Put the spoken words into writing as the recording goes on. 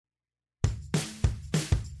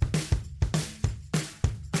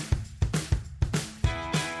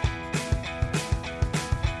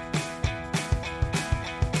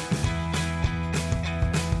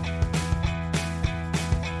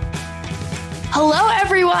Hello,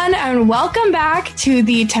 everyone, and welcome back to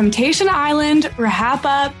the Temptation Island Wrap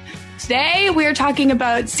Up. Today, we are talking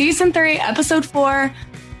about Season 3, Episode 4,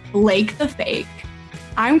 Blake the Fake.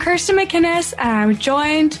 I'm Kirsten McInnes, and I'm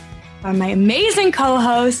joined by my amazing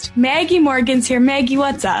co-host, Maggie Morgans here. Maggie,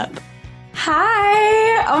 what's up?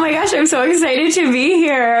 Hi! Oh my gosh, I'm so excited to be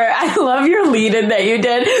here. I love your lead-in that you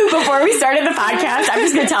did before we started the podcast. I'm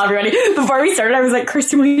just going to tell everybody. Before we started, I was like,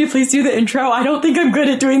 Kirsten, will you please do the intro? I don't think I'm good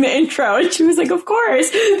at doing the intro. And she was like, of course,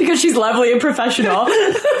 because she's lovely and professional.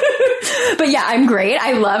 But yeah, I'm great.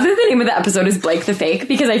 I love that the name of the episode is Blake the Fake,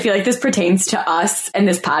 because I feel like this pertains to us and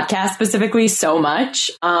this podcast specifically so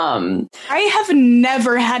much. I have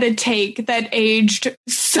never had a take that aged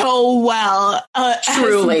so well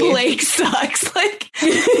truly. as Blake sucks. Like,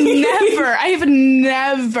 never. I've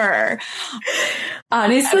never.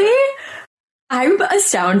 Honestly, I'm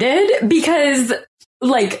astounded because,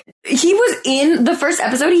 like, he was in the first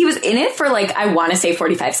episode, he was in it for, like, I want to say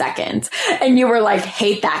 45 seconds. And you were like,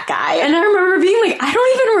 hate that guy. And I remember being like, I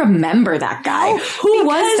don't even remember that guy. Who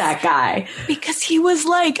was that guy? Because he was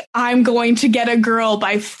like, I'm going to get a girl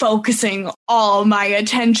by focusing all my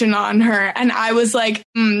attention on her. And I was like,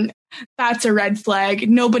 that's a red flag.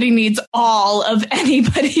 Nobody needs all of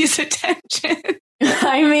anybody's attention.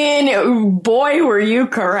 I mean, boy, were you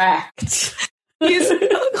correct. He's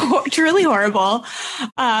truly horrible.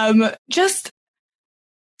 Yeah.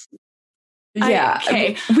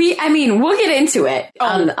 Okay. We'll get into it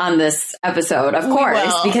on this episode, of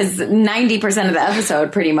course, because 90% of the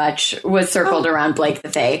episode pretty much was circled around Blake the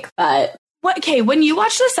Fake, but... When you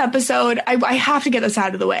watch this episode, I have to get this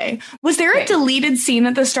out of the way. Was there a deleted scene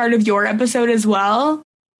at the start of your episode as well?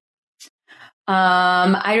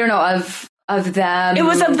 I don't know of them. It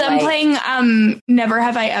was of them playing Never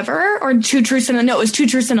Have I Ever or Two Truths and it was Two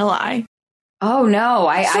Truths and a Lie. Oh no,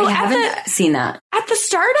 I haven't seen that. At the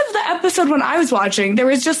start of the episode when I was watching, there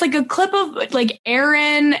was just like a clip of like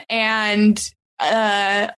Aaron and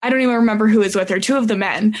I don't even remember who was with her, two of the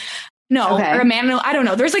men. No, or Emmanuel, I don't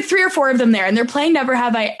know. There's like 3 or 4 of them there, and they're playing Never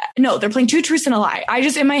Have I... No, they're playing Two Truths and a Lie. I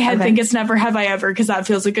just, in my head, think it's Never Have I Ever, because that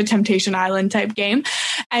feels like a Temptation Island type game.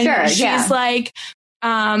 And she's like,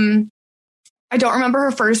 I don't remember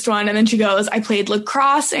her first one. And then she goes, I played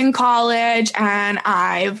lacrosse in college and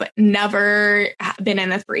I've never been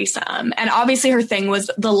in a threesome. And obviously her thing was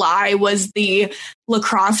the lie was the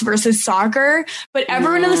lacrosse versus soccer. But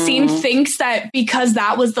everyone in the scene thinks that because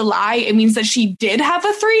that was the lie, it means that she did have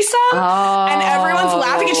a threesome. And everyone's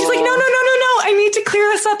laughing. And she's like, no. I need to clear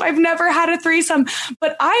this up. I've never had a threesome.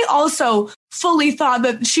 But I also fully thought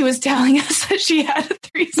that she was telling us that she had a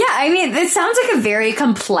threesome. Yeah, I mean, it sounds like a very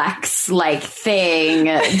complex, like, thing.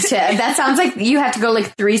 That sounds like you have to go,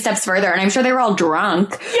 like, 3 steps further. And I'm sure they were all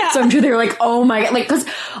drunk. Yeah. So I'm sure they were like, oh my God. Like, because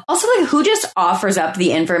also, like, who just offers up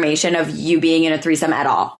the information of you being in a threesome at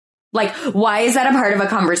all? Like, why is that a part of a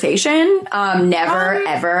conversation? Never,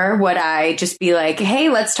 ever would I just be like, hey,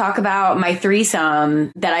 let's talk about my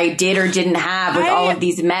threesome that I did or didn't have with all of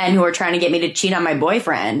these men who are trying to get me to cheat on my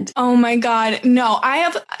boyfriend. Oh my God. No, I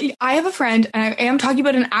have a friend, and I am talking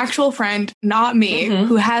about an actual friend, not me,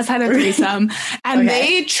 who has had a threesome. And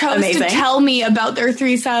they chose to tell me about their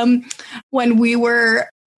threesome when we were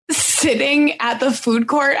sitting at the food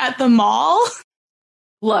court at the mall.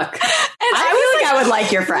 Look, I would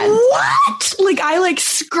like your friend. What? Like, I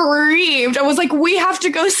screamed. I was like, we have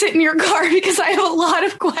to go sit in your car because I have a lot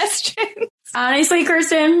of questions. Honestly,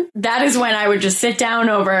 Kirsten, that is when I would just sit down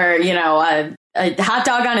over, a hot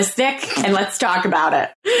dog on a stick and let's talk about it.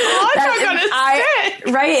 Hot dog on a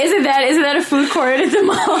stick? Right? Isn't that a food court at the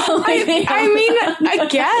mall? I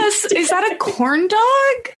guess. Is that a corn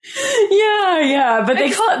dog? Yeah. But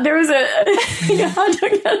they call it, there was a hot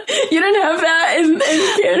dog. You didn't have that in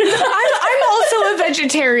Canada? I'm also a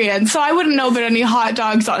vegetarian, so I wouldn't know about any hot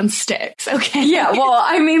dogs on sticks, okay? Yeah, well,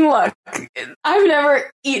 I mean, look, I've never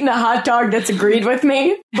eaten a hot dog that's agreed with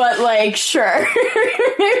me, but sure.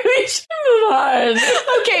 Maybe we should move on.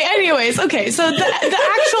 Okay, anyways, so the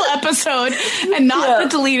actual episode and not the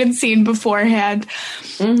deleted scene beforehand.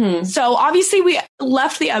 So obviously we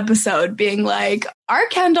left the episode being like, are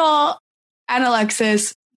Kendall and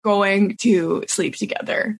Alexis going to sleep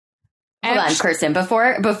together? Hold on, Kirsten,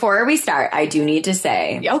 before we start, I do need to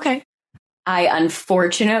say, okay, I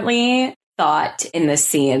unfortunately thought in this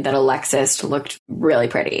scene that Alexis looked really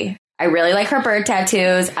pretty. I really like her bird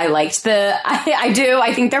tattoos. I liked I do.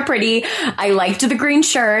 I think they're pretty. I liked the green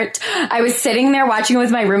shirt. I was sitting there watching it with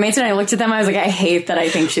my roommates and I looked at them. I was like, I hate that I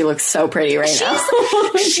think she looks so pretty right now.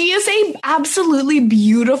 She is a absolutely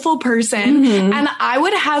beautiful person. Mm-hmm. And I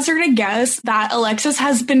would hazard a guess that Alexis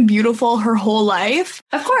has been beautiful her whole life.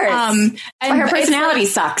 Of course. And her personality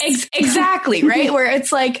sucks. Exactly. Right. Where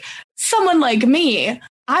it's like someone like me,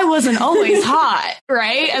 I wasn't always hot,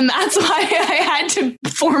 right? And that's why I had to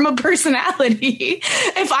form a personality.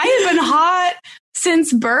 If I had been hot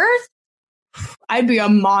since birth, I'd be a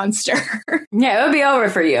monster. Yeah, it would be over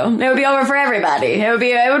for you. It would be over for everybody. It would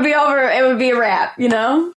be over. It would be a wrap, you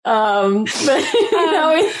know? But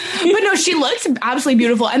no, she looks absolutely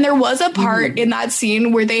beautiful. And there was a part in that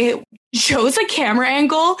scene where they chose a camera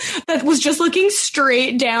angle that was just looking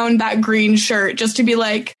straight down that green shirt just to be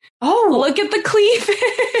like, oh, look at the cleavage.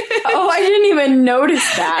 Oh, I didn't even notice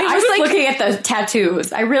that. I was like, looking at the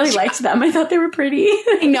tattoos. I really liked them. I thought they were pretty.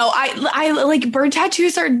 No, I like bird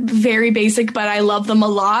tattoos are very basic, but I love them a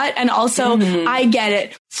lot. And also, I get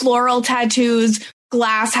it. Floral tattoos,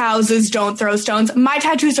 glass houses, don't throw stones. My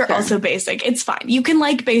tattoos are also basic. It's fine. You can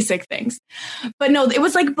like basic things. But no, it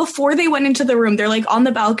was like before they went into the room, they're like on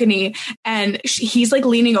the balcony and he's like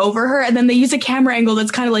leaning over her. And then they use a camera angle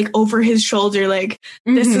that's kind of like over his shoulder. Like,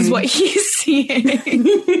 this is what he's seeing.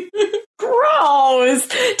 Gross.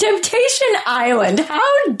 Temptation Island.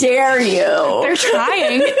 How dare you? They're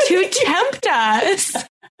trying to tempt us.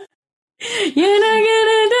 You're not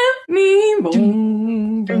gonna tempt me.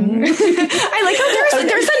 Boom, boom. I like how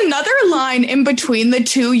there's another line in between the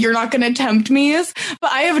two "you're not gonna tempt me's,"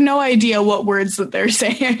 but I have no idea what words that they're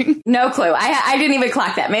saying. No clue. I didn't even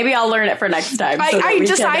clock that. Maybe I'll learn it for next time. I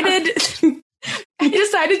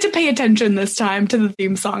decided to pay attention this time to the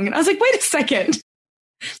theme song, and I was like, wait a second.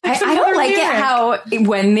 I don't like it how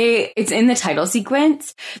when it's in the title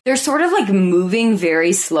sequence, they're sort of like moving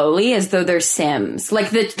very slowly as though they're Sims.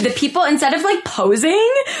 Like the people, instead of like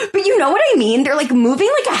posing, but you know what I mean? They're like moving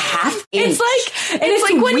like a half inch. It's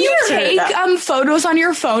like when you take photos on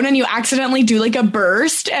your phone and you accidentally do like a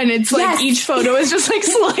burst and it's like each photo is just like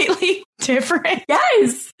slightly different.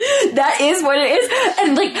 Yes, that is what it is.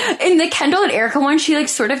 And like in the Kendall and Erica one, she like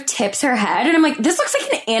sort of tips her head and I'm like, this looks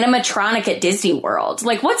like an animatronic at Disney World.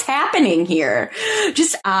 Like, what's happening here?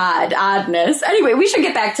 Just oddness. Anyway, we should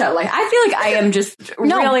get back to like, I feel like I am just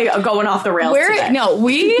really going off the rails today. No,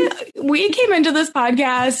 we came into this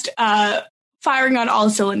podcast firing on all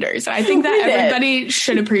cylinders. And I think that everybody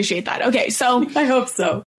should appreciate that. Okay, so I hope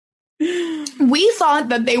so. We thought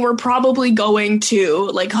that they were probably going to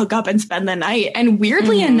like hook up and spend the night. And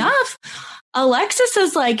weirdly enough, Alexis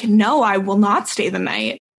is like, no, I will not stay the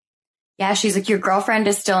night. Yeah, she's like, your girlfriend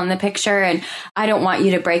is still in the picture and I don't want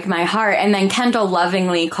you to break my heart. And then Kendall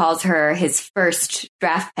lovingly calls her his first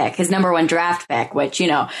draft pick, his number one draft pick, which, you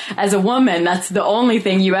know, as a woman, that's the only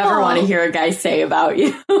thing you ever want to hear a guy say about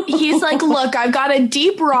you. He's like, look, I've got a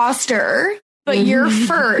deep roster, but you're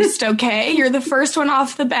first, okay? You're the first one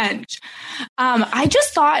off the bench. I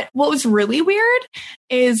just thought what was really weird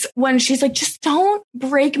is when she's like, just don't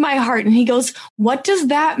break my heart. And he goes, what does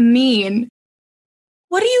that mean?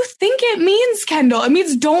 What do you think it means, Kendall? It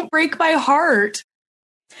means don't break my heart.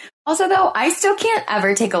 Also, though, I still can't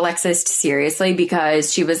ever take Alexis seriously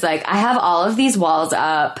because she was like, I have all of these walls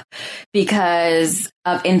up because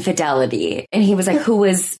of infidelity. And he was like, who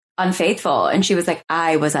was unfaithful? And she was like,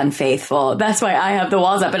 I was unfaithful. That's why I have the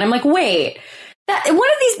walls up. And I'm like, wait,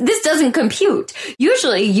 this doesn't compute.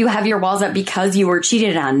 Usually you have your walls up because you were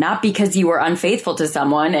cheated on, not because you were unfaithful to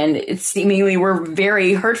someone and it seemingly were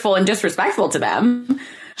very hurtful and disrespectful to them.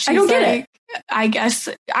 I don't get it.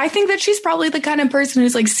 I think that she's probably the kind of person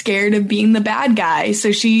who's like scared of being the bad guy.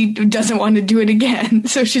 So she doesn't want to do it again.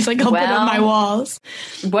 So she's like, I'll put up my walls.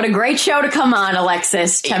 What a great show to come on,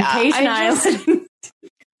 Alexis. Temptation Island.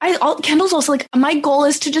 Kendall's also like, my goal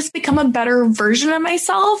is to just become a better version of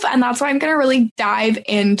myself. And that's why I'm going to really dive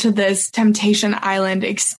into this Temptation Island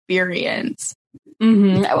experience.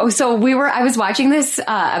 So I was watching this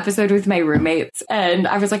episode with my roommates and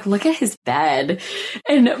I was like, look at his bed.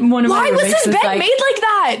 And one of my roommates was his bed made like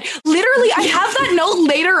that? Literally, I have that note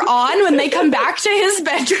later on when they come back to his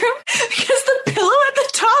bedroom because the pillow at the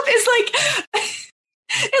top is like...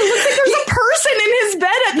 It looks like there's a person in his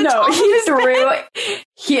bed at the top of his bed.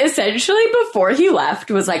 He essentially, before he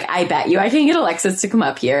left, was like, I bet you I can get Alexis to come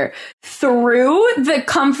up here, threw the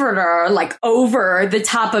comforter like over the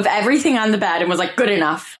top of everything on the bed and was like, good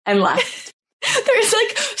enough, and left. There's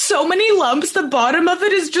like so many lumps. The bottom of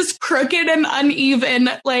it is just crooked and uneven.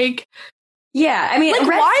 Like, yeah, I mean, like,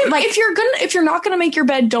 why? Like, if you're not gonna make your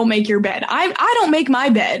bed, don't make your bed. I don't make my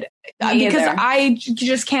bed. because I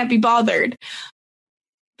just can't be bothered.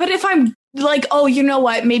 But if I'm like, oh, you know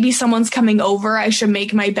what? Maybe someone's coming over. I should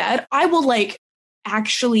make my bed. I will like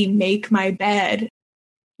actually make my bed.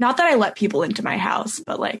 Not that I let people into my house,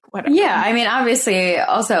 but like whatever. Yeah, I mean, obviously,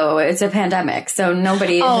 also it's a pandemic, so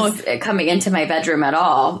nobody is coming into my bedroom at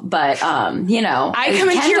all. But you know, I come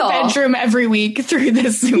into your bedroom every week through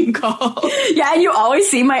this Zoom call. Yeah, and you always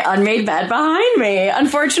see my unmade bed behind me.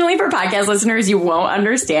 Unfortunately, for podcast listeners, you won't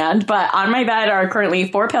understand. But on my bed are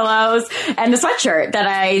currently 4 pillows and a sweatshirt that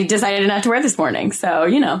I decided not to wear this morning. So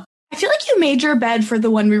you know. I feel like you made your bed for the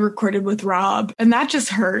one we recorded with Rob, and that just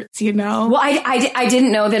hurts, you know? Well, I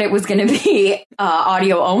didn't know that it was going to be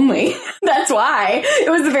audio only. That's why. It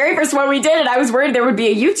was the very first one we did, and I was worried there would be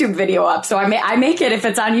a YouTube video up, so I make it if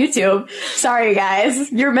it's on YouTube. Sorry, guys.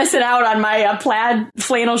 You're missing out on my plaid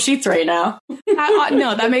flannel sheets right now.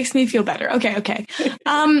 No, that makes me feel better. Okay. We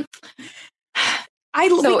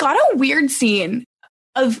got a weird scene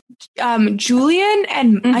of Julian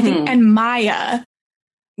and I think and Maya.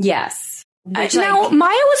 Yes. Now, Maya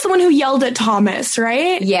was the one who yelled at Thomas,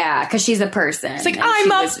 right? Yeah, because she's a person. It's like, I'm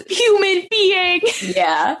a human being.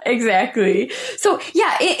 Yeah, exactly. So,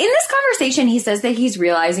 yeah, in this conversation, he says that he's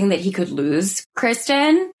realizing that he could lose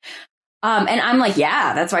Kristen. And I'm like,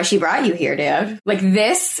 yeah, that's why she brought you here, dude. Like,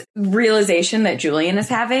 this realization that Julian is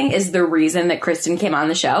having is the reason that Kristen came on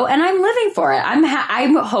the show, and I'm living for it.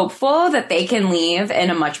 I'm hopeful that they can leave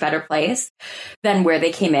in a much better place than where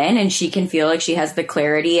they came in, and she can feel like she has the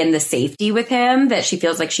clarity and the safety with him that she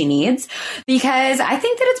feels like she needs, because I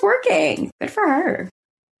think that it's working. Good for her.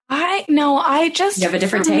 You have a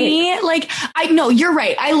different take. You're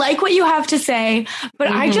right. I like what you have to say, but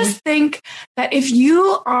I just think that if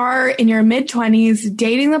you are in your mid-20s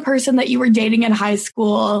dating the person that you were dating in high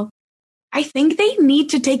school, I think they need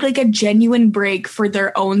to take like a genuine break for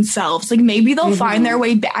their own selves. Like maybe they'll find their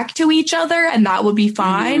way back to each other and that would be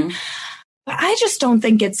fine. But I just don't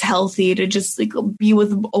think it's healthy to just like be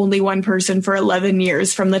with only one person for 11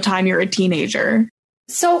 years from the time you're a teenager.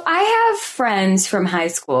 So I have friends from high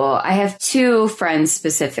school. I have 2 friends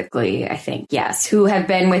specifically, I think, yes, who have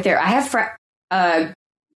been with I have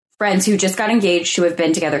friends who just got engaged who have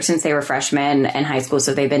been together since they were freshmen in high school.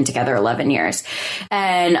 So they've been together 11 years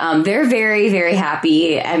and they're very, very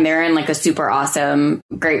happy. And they're in like a super awesome,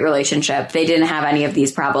 great relationship. They didn't have any of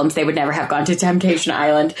these problems. They would never have gone to Temptation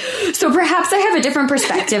Island. So perhaps I have a different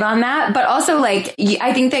perspective on that. But also, like,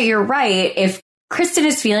 I think that you're right. If Kristen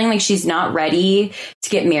is feeling like she's not ready to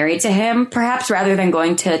get married to him, perhaps rather than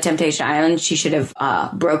going to Temptation Island, she should have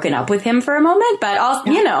broken up with him for a moment. But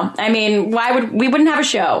also, you know, I mean, we wouldn't have a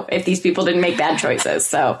show if these people didn't make bad choices.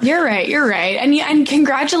 So you're right. And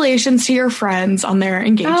congratulations to your friends on their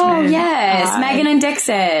engagement. Oh, yes. Megan and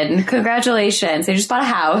Dixon. Congratulations. They just bought a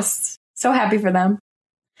house. So happy for them.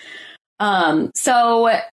 So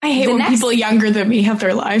I hate when people younger than me have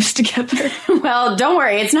their lives together. Well, don't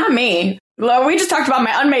worry. It's not me. We just talked about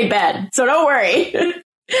my unmade bed, so don't worry.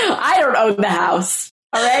 I don't own the house.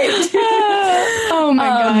 All right. Oh my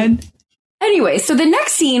God. Anyway, so the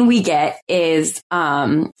next scene we get is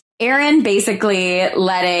Erin basically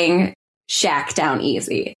letting Shaq down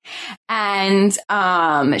easy. And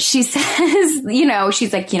she says, you know,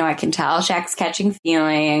 she's like, you know, I can tell Shaq's catching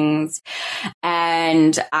feelings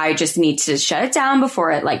and I just need to shut it down before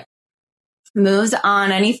it like moves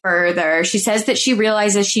on any further. She says that she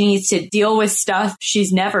realizes she needs to deal with stuff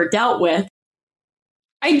she's never dealt with.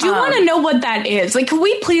 I do want to know what that is. Like, can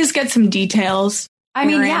we please get some details? I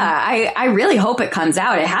mean, yeah, I really hope it comes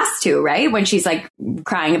out. It has to, right? When she's like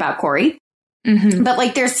crying about Corey. But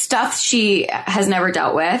like there's stuff she has never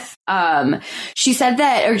dealt with. She said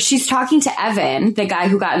that, or she's talking to Evan, the guy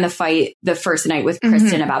who got in the fight the first night with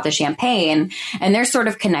Kristen about the champagne, and they're sort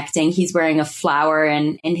of connecting. He's wearing a flower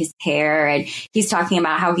in his hair, and he's talking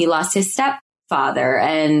about how he lost his stepfather.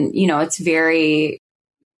 And, you know, it's very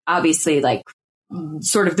obviously like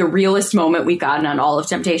sort of the realest moment we've gotten on all of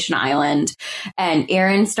Temptation Island. And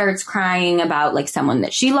Erin starts crying about like someone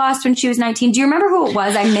that she lost when she was 19. Do you remember who it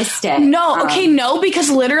was? I missed it. No, because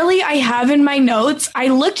literally I have in my notes, I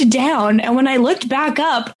looked down and when I looked back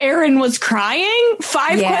up, Erin was crying,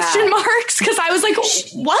 5 question marks. Cause I was like,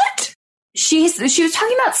 what? She was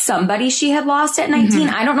talking about somebody she had lost at 19.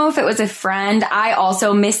 I don't know if it was a friend. I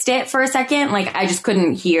also missed it for a second. Like I just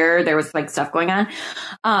couldn't hear. There was like stuff going on.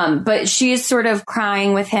 But she's sort of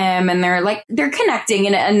crying with him and they're connecting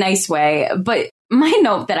in a nice way. But my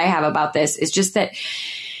note that I have about this is just that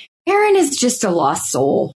Erin is just a lost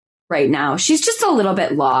soul right now. She's just a little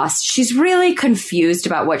bit lost. She's really confused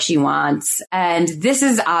about what she wants. And this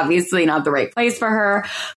is obviously not the right place for her.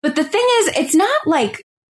 But the thing is, it's not like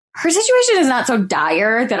her situation is not so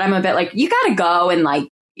dire that I'm a bit like, you gotta go and like,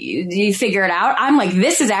 you figure it out. I'm like,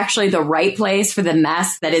 this is actually the right place for the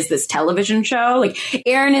mess that is this television show. Like,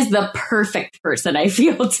 Erin is the perfect person, I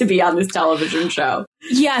feel, to be on this television show.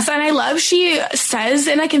 Yes, and I love she says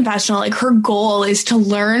in a confessional, like, her goal is to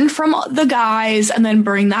learn from the guys and then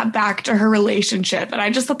bring that back to her relationship. And I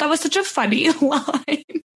just thought that was such a funny line.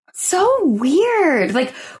 So weird.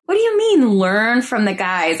 Like, what do you mean learn from the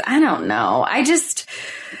guys? I don't know. I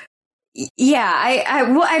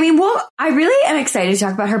really am excited to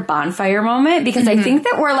talk about her bonfire moment because I think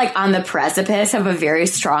that we're like on the precipice of a very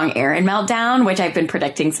strong Erin meltdown, which I've been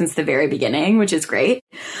predicting since the very beginning, which is great.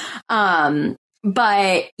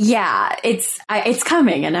 But yeah, it's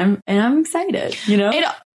coming and I'm excited, you know?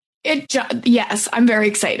 Yes, I'm very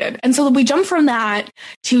excited. And so we jump from that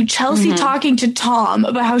to Chelsea talking to Tom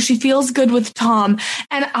about how she feels good with Tom.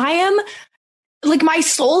 And I am like, my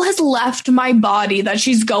soul has left my body that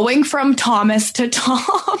she's going from Thomas to Tom.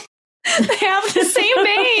 They have the same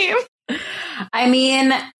name. I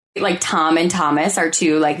mean, like, Tom and Thomas are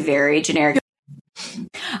two like very generic.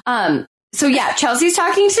 So yeah, Chelsea's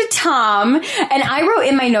talking to Tom, and I wrote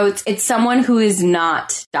in my notes, it's someone who is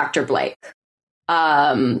not Dr. Blake,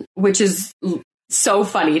 which is so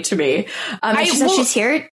funny to me. She says she's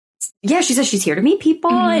here. Yeah, she says she's here to meet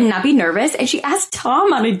people and not be nervous. And she asked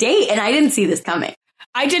Tom on a date, and I didn't see this coming.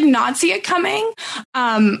 I did not see it coming.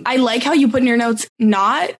 I like how you put in your notes,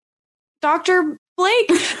 not Dr.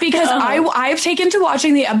 Blake, because I've taken to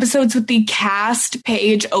watching the episodes with the cast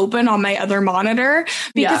page open on my other monitor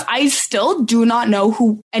because I still do not know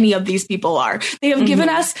who any of these people are. They have given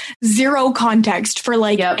us zero context for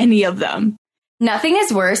like any of them. Nothing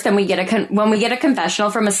is worse than when we get a confessional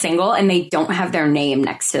from a single and they don't have their name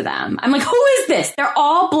next to them. I'm like, who is this? They're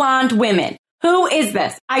all blonde women. Who is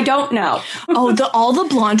this? I don't know. All the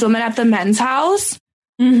blonde women at the men's house?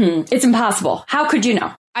 It's impossible. How could you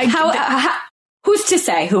know? Who's to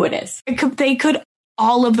say who it is?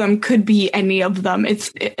 All of them could be any of them.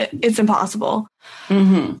 It's impossible.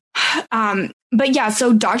 But yeah,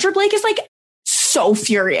 so Dr. Blake is like so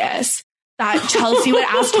furious that Chelsea would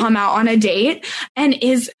ask Tom out on a date and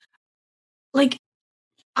is like,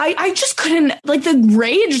 I just couldn't, like, the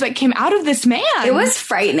rage that came out of this man. It was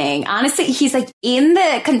frightening. Honestly, he's like in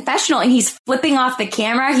the confessional and he's flipping off the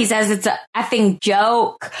camera. He says it's a effing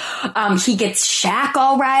joke. He gets Shaq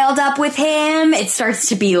all riled up with him. It starts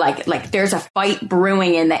to be like there's a fight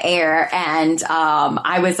brewing in the air. And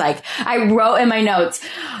I was like, I wrote in my notes,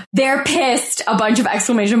 they're pissed, a bunch of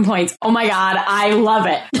exclamation points. Oh my God, I love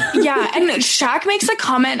it. Yeah, and Shaq makes a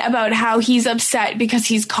comment about how he's upset because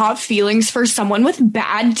he's caught feelings for someone with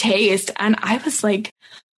bad taste. And I was like,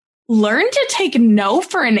 learn to take no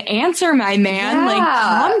for an answer, my man. Like,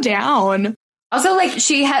 calm down. Also, like,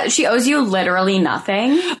 she owes you literally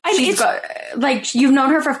nothing. Like, you've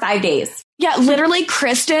known her for 5 days. Yeah, literally,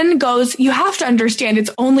 Kristen goes, you have to understand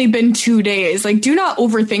it's only been 2 days. Like, do not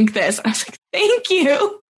overthink this. I was like, thank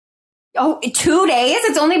you. Oh, 2 days?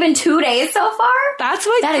 It's only been 2 days so far? That's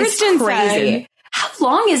what Kristen said. How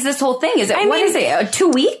long is this whole thing? Is it 2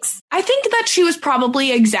 weeks? I think that she was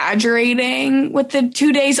probably exaggerating with the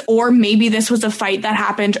 2 days, or maybe this was a fight that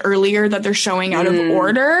happened earlier that they're showing out of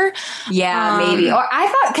order. Yeah, maybe. Or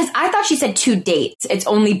I thought she said 2 dates. It's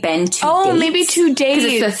only been 2 dates. Oh, maybe 2 days.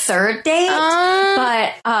 It's the third date.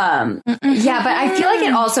 But I feel like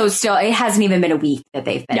it also it hasn't even been a week that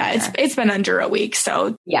they've been there. It's been under a week.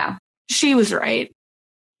 So yeah, she was right.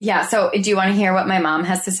 Yeah. So do you want to hear what my mom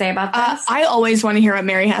has to say about this? I always want to hear what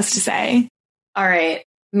Mary has to say. All right.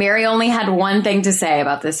 Mary only had one thing to say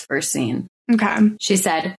about this first scene. Okay. She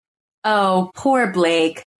said, "Oh, poor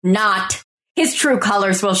Blake. Not. His true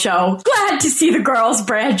colors will show. Glad to see the girls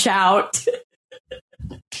branch out."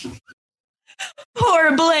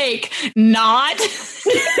 Poor Blake. Not.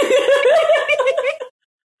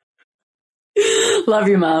 Love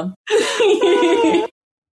you, Mom.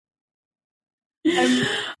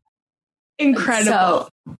 Incredible.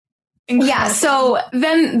 Yeah, so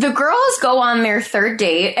then the girls go on their third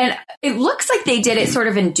date, and it looks like they did it sort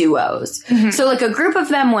of in duos. So like a group of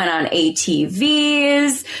them went on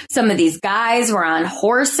ATVs. Some of these guys were on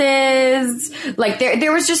horses. Like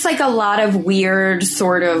there was just like a lot of weird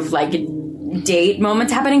sort of like date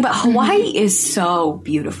moments happening. But Hawaii is so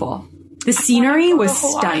beautiful. The scenery was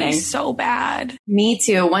stunning. So bad. Me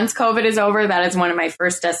too. Once COVID is over, that is one of my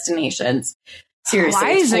first destinations. Seriously,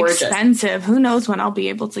 Hawaii's expensive. Who knows when I'll be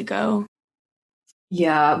able to go?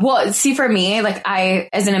 Yeah. Well, see, for me, like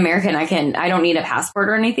as an American, I don't need a passport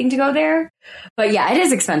or anything to go there. But yeah, it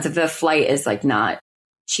is expensive. The flight is like not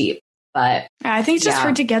cheap, but I think it's just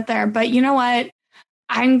hard to get there. But you know what?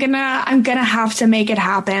 I'm gonna have to make it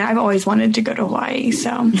happen. I've always wanted to go to Hawaii,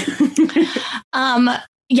 so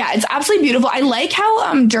yeah, it's absolutely beautiful. I like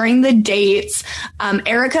how during the dates,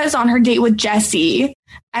 Erica is on her date with Jesse,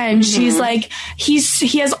 and she's like, he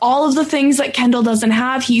has all of the things that Kendall doesn't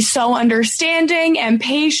have. He's so understanding and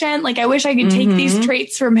patient. Like, I wish I could take these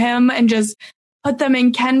traits from him and just put them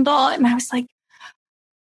in Kendall. And I was like,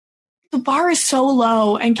 the bar is so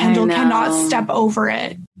low, and Kendall cannot step over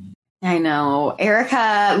it. I know.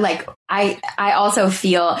 Erica, like, I also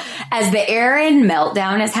feel as the Erin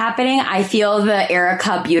meltdown is happening, I feel the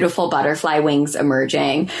Erica beautiful butterfly wings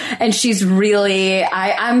emerging. And she's really,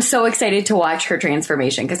 I'm so excited to watch her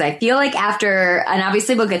transformation, because I feel like after, and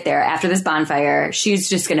obviously we'll get there, after this bonfire, she's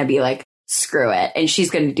just going to be like, screw it. And she's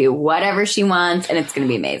going to do whatever she wants, and it's going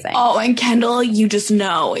to be amazing. Oh, and Kendall, you just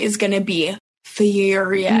know, is going to be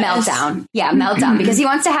furious. Meltdown. Yeah, meltdown. Because he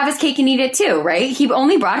wants to have his cake and eat it too, right? He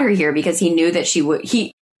only brought her here because he knew that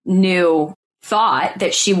thought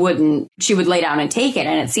that she would lay down and take it.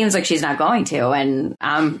 And it seems like she's not going to. And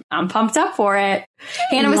I'm pumped up for it.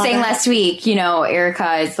 Hannah was saying last week, you know,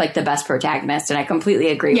 Erica is like the best protagonist. And I completely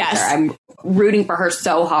agree with her. I'm rooting for her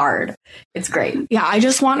so hard. It's great. Yeah, I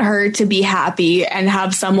just want her to be happy and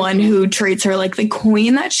have someone who treats her like the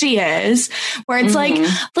queen that she is, where it's like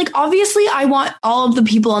obviously I want all of the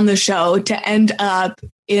people on the show to end up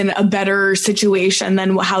in a better situation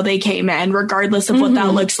than how they came in, regardless of what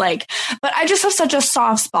that looks like. But I just have such a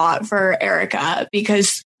soft spot for Erica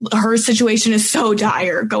because her situation is so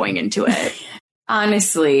dire going into it.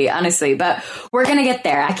 Honestly, but we're going to get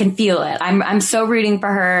there. I can feel it. I'm so rooting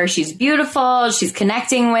for her. She's beautiful. She's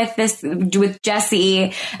connecting with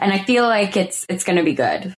Jesse, and I feel like it's going to be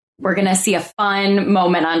good. We're going to see a fun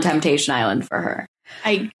moment on Temptation Island for her.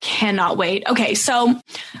 I cannot wait. Okay, so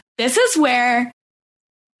this is where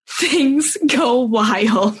things go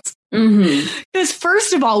wild. Because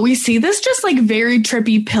first of all, we see this just like very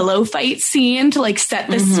trippy pillow fight scene to like set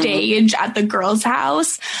the stage at the girls'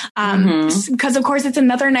 house. Because of course it's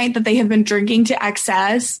another night that they have been drinking to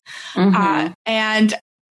excess. And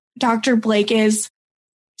Dr. Blake is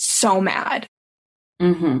so mad.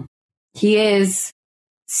 He is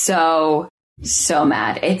so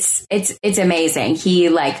mad. It's amazing. He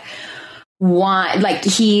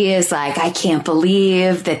he is like, I can't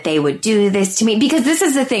believe that they would do this to me, because this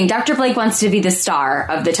is the thing. Dr. Blake wants to be the star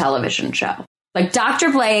of the television show. Like,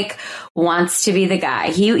 Dr. Blake wants to be the guy.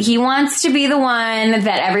 He wants to be the one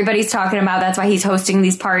that everybody's talking about. That's why he's hosting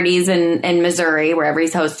these parties in Missouri, wherever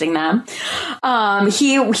he's hosting them.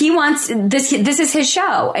 He wants this is his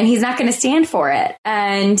show, and he's not going to stand for it.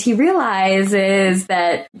 And he realizes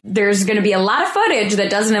that there's going to be a lot of footage that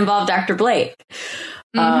doesn't involve Dr. Blake.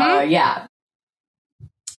 Yeah.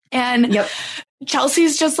 And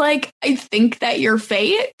Chelsea's just like, I think that you're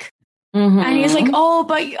fake. And he's like, oh,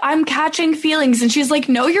 but I'm catching feelings. And she's like,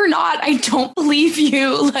 no, you're not. I don't believe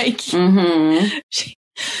you. Like, Chelsea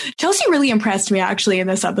really impressed me actually in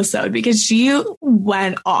this episode, because she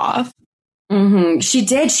went off. She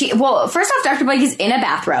did. Well, first off, Dr. Blake is in a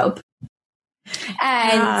bathrobe.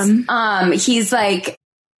 And he's like,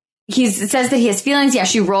 says that he has feelings. Yeah,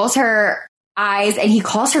 she rolls her eyes, and he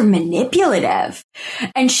calls her manipulative,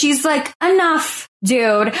 and she's like, enough,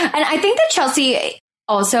 dude. And I think that Chelsea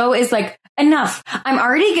also is like, enough. I'm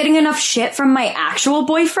already getting enough shit from my actual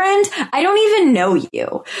boyfriend. I don't even know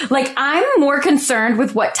you. Like, I'm more concerned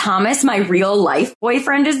with what Thomas, my real life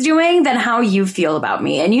boyfriend, is doing than how you feel about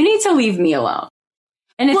me, and you need to leave me alone.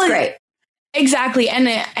 And it's great. Exactly.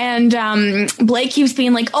 And Blake keeps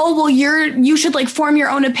being like, oh, well, you should like form your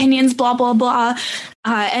own opinions, blah, blah, blah.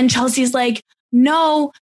 And Chelsea's like,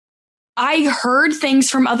 no, I heard things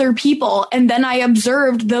from other people, and then I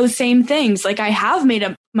observed those same things. Like, I have made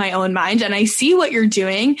up my own mind, and I see what you're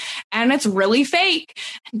doing, and it's really fake.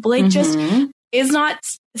 And Blake just is not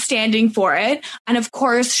standing for it. And of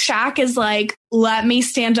course, Shaq is like, let me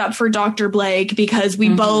stand up for Dr. Blake, because we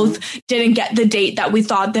both didn't get the date that we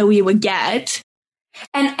thought that we would get.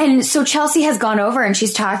 And so Chelsea has gone over, and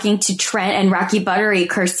she's talking to Trent and Rocky Buttery,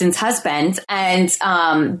 Kirsten's husband, and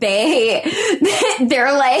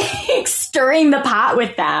they're like stirring the pot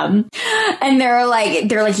with them, and they're like,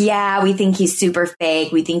 yeah, we think he's super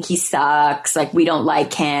fake, we think he sucks, like, we don't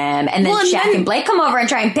like him, and then Shaq and Blake come over and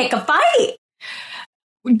try and pick a fight.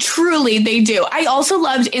 Truly, they do. I also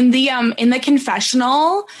loved in the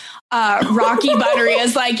confessional, Rocky Buttery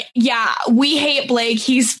is like, yeah, we hate Blake.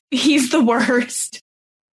 He's the worst.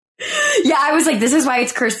 Yeah, I was like, this is why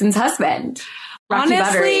it's Kirsten's husband. Rocky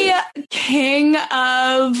Honestly, Buttery. King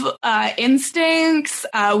of instincts.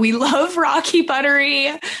 We love Rocky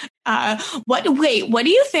Buttery. What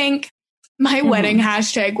do you think my wedding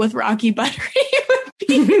hashtag with Rocky Buttery would be?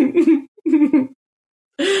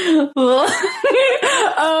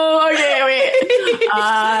 Oh, okay, wait.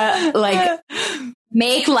 Like,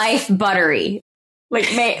 make life buttery. Like,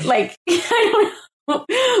 I don't know.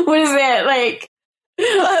 What is it? Like,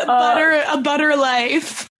 a butter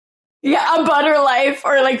life. Yeah, a butter life,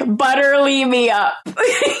 or like butterly me up. Yeah.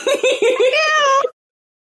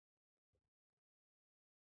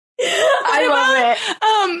 I love it.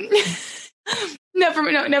 Never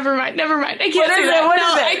mind. I can't say that. What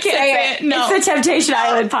is it? I can't say it. No. It's the Temptation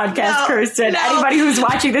Island podcast, Kirsten. Anybody who's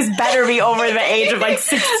watching this better be over the age of like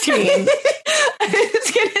 16. I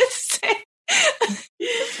was gonna say,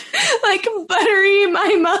 like, buttery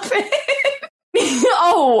my muffin.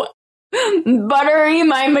 Oh, buttery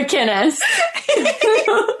my McInnes.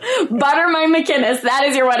 Butter my McInnes. That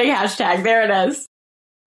is your wedding hashtag. There it is.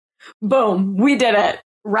 Boom. We did it.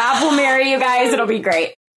 Rob will marry you guys. It'll be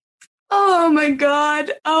great. Oh my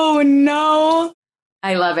God. Oh no.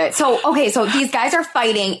 I love it. So these guys are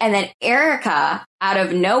fighting, and then Erica out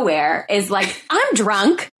of nowhere is like, I'm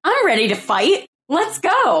drunk. I'm ready to fight. Let's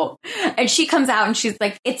go. And she comes out and she's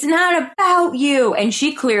like, it's not about you. And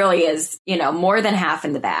she clearly is, more than half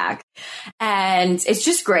in the bag. And it's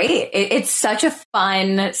just great. It's such a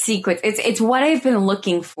fun sequence. It's what I've been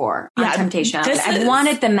looking for on Temptation Island. I've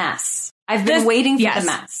wanted the mess. I've been waiting for the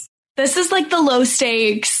mess. This is like the low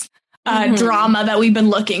stakes drama that we've been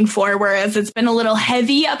looking for, whereas it's been a little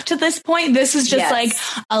heavy up to this point. This is just like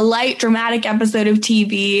a light, dramatic episode of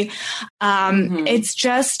TV.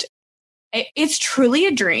 It's truly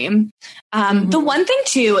a dream. The one thing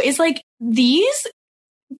too is like these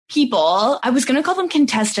people, I was going to call them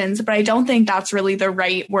contestants, but I don't think that's really the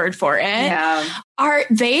right word for it. Yeah.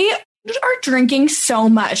 They are drinking so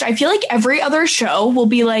much. I feel like every other show will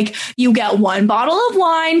be like, you get one bottle of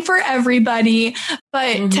wine for everybody.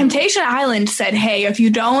 But Temptation Island said, hey, if you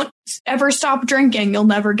don't ever stop drinking, you'll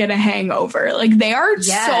never get a hangover. Like, they are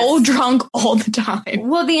so drunk all the time.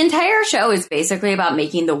 Well, the entire show is basically about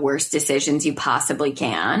making the worst decisions you possibly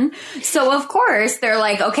can. So, of course, they're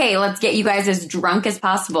like, okay, let's get you guys as drunk as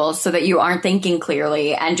possible so that you aren't thinking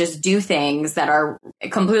clearly and just do things that are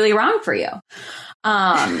completely wrong for you.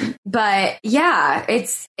 But yeah,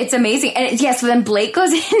 it's amazing. And so then Blake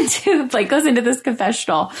goes into this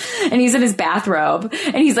confessional, and he's in his bathrobe,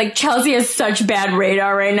 and he's like, Chelsea has such bad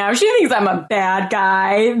radar right now. She thinks I'm a bad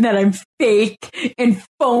guy, that I'm fake and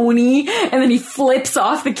phony. And then he flips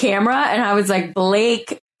off the camera, and I was like,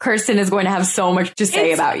 Blake, Kirsten is going to have so much to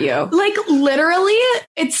say about you. Like, literally,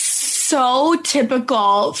 it's so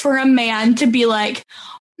typical for a man to be like,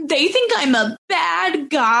 they think I'm a bad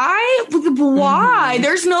guy? Why?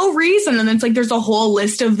 There's no reason. And it's like, there's a whole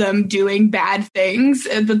list of them doing bad things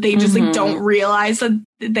that they just like don't realize that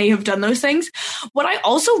they have done those things. What I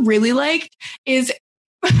also really liked is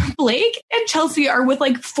Blake and Chelsea are with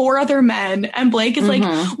like 4 other men, and Blake is like,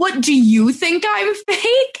 what, do you think I'm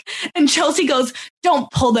fake? And Chelsea goes, don't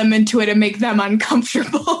pull them into it and make them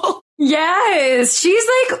uncomfortable. Yes. She's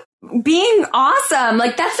like being awesome.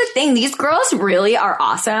 Like, that's the thing. These girls really are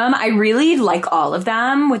awesome. I really like all of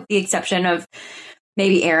them, with the exception of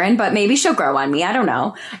maybe Erin, but maybe she'll grow on me. I don't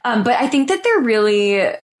know. But I think that they're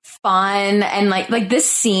really fun, and like this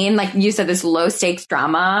scene, like you said, this low stakes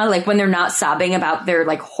drama, like when they're not sobbing about their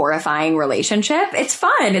like horrifying relationship, it's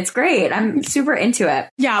fun. It's great. I'm super into it.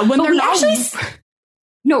 Yeah. When they're not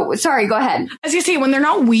No, sorry, go ahead. I was gonna say, when they're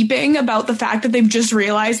not weeping about the fact that they've just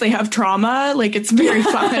realized they have trauma, like, it's very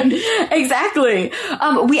fun. Exactly.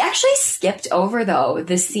 We actually skipped over, though,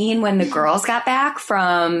 the scene when the girls got back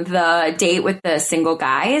from the date with the single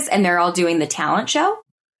guys, and they're all doing the talent show.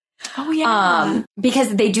 Oh, yeah.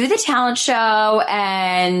 Because they do the talent show,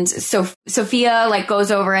 and Sophia like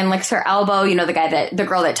goes over and licks her elbow, the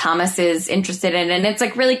girl that Thomas is interested in, and it's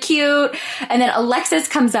like really cute. And then Alexis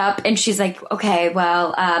comes up and she's like, okay,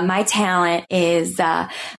 well, my talent is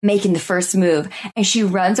making the first move. And she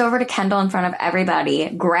runs over to Kendall in front of everybody,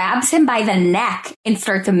 grabs him by the neck, and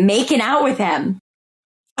starts making out with him.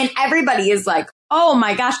 And everybody is like, oh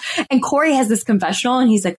my gosh. And Corey has this confessional,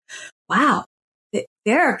 and he's like, wow,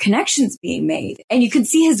 there are connections being made. And you can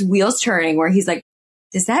see his wheels turning, where he's like,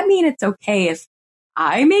 does that mean it's okay if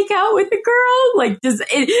I make out with a girl? Like,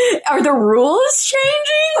 are the rules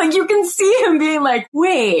changing? Like, you can see him being like,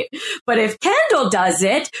 wait, but if Kendall does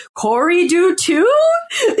it, Corey do too?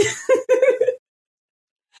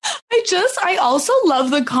 I also love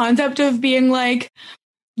the concept of being like,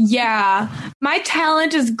 yeah, my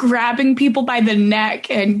talent is grabbing people by the neck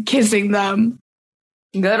and kissing them.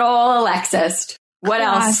 Good old Alexis. What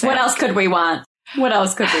else? What else could we want? What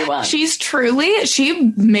else could we want?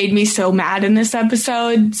 She made me so mad in this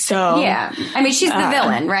episode. So yeah, I mean, she's the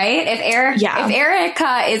villain, right? If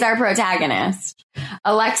Erica is our protagonist,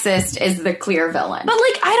 Alexis is the clear villain. But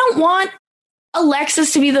like, I don't want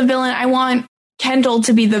Alexis to be the villain. I want Kendall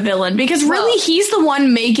to be the villain, because really he's the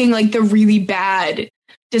one making like the really bad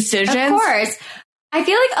decisions. Of course. I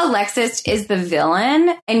feel like Alexis is the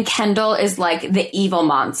villain and Kendall is like the evil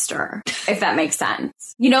monster, if that makes sense.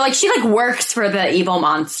 You know, like she like works for the evil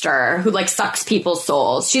monster who like sucks people's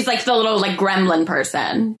souls. She's like the little like gremlin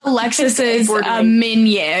person. Alexis is a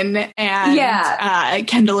minion and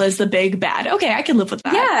Kendall is the big bad. Okay, I can live with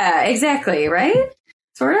that. Yeah, exactly. Right?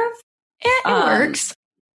 Sort of. It works.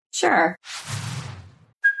 Sure.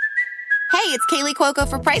 Hey, it's Kaylee Cuoco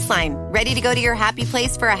for Priceline. Ready to go to your happy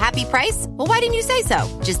place for a happy price? Well, why didn't you say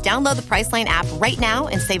so? Just download the Priceline app right now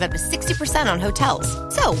and save up to 60% on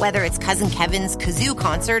hotels. So whether it's Cousin Kevin's Kazoo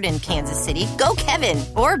Concert in Kansas City, go Kevin,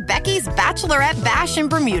 or Becky's Bachelorette Bash in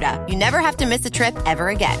Bermuda, you never have to miss a trip ever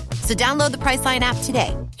again. So download the Priceline app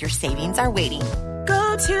today. Your savings are waiting.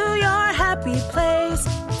 Go to your happy place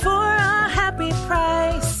for a happy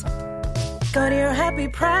price. Go to your happy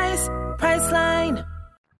price, Priceline.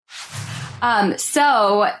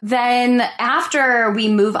 So then after we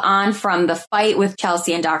move on from the fight with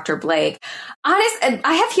Chelsea and Dr. Blake, I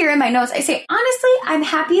have here in my notes, I say, honestly, I'm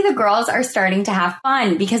happy the girls are starting to have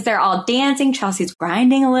fun because they're all dancing. Chelsea's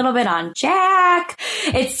grinding a little bit on Jack.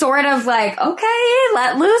 It's sort of like, okay,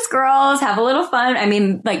 let loose, girls, have a little fun. I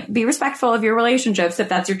mean, like, be respectful of your relationships if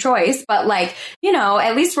that's your choice. But like, you know,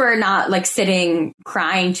 at least we're not like sitting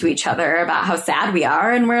crying to each other about how sad we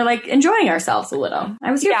are, and we're like enjoying ourselves a little.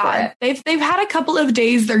 I was here for it. They've had a couple of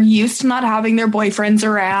days. They're used to not having their boyfriends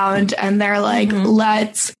around, and they're like,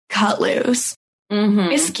 let's cut loose.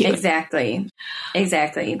 It's cute. Exactly.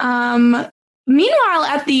 Meanwhile,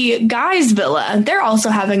 at the guys' villa, they're also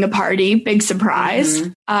having a party. Big surprise.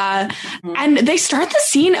 And they start the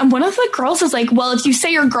scene, and one of the girls is like, well, if you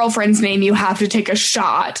say your girlfriend's name, you have to take a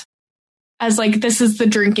shot. As like, this is the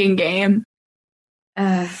drinking game.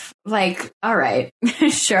 Like, all right,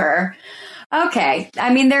 sure. Okay.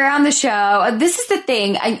 I mean, they're on the show. This is the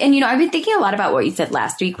thing. And, you know, I've been thinking a lot about what you said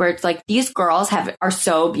last week, where it's like these girls are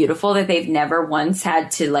so beautiful that they've never once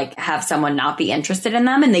had to like have someone not be interested in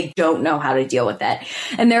them, and they don't know how to deal with it.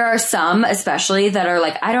 And there are some especially that are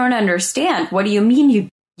like, I don't understand. What do you mean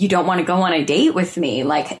you don't want to go on a date with me?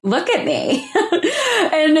 Like, look at me.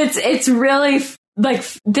 And it's really like,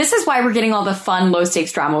 this is why we're getting all the fun low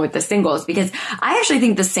stakes drama with the singles, because I actually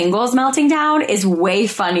think the singles melting down is way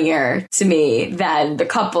funnier to me than the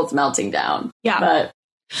couples melting down. Yeah. But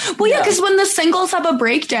because when the singles have a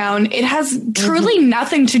breakdown, it has truly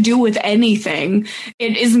nothing to do with anything.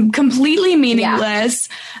 It is completely meaningless.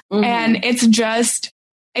 And it's just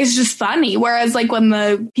funny. Whereas like when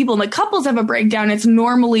the people in the couples have a breakdown, it's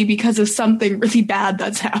normally because of something really bad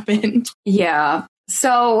that's happened. Yeah.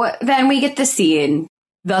 So then we get the scene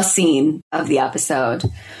of the episode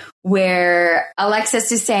where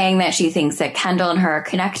Alexis is saying that she thinks that Kendall and her are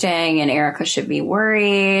connecting and Erica should be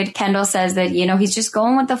worried. Kendall says that, you know, he's just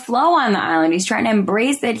going with the flow on the island. He's trying to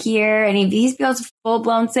embrace it here, and he feels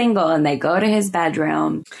full-blown single, and they go to his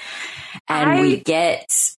bedroom and we get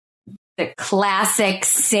the classic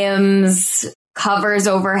Sims covers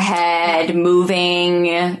overhead, moving,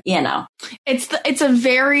 you know. It's a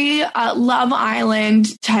very Love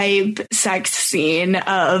Island type sex scene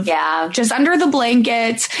of just under the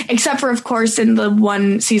blankets, except for, of course, in the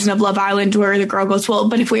one season of Love Island where the girl goes, well,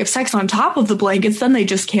 but if we have sex on top of the blankets, then they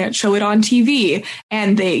just can't show it on TV.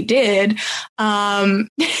 And they did. No.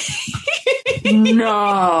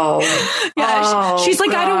 She's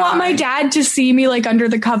like, I don't want my dad to see me like under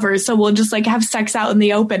the covers, so we'll just like have sex out in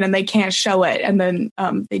the open, and they can't show it. And then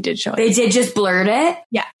they did show it. They did just blurt it?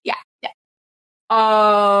 Yeah.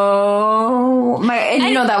 Oh my! And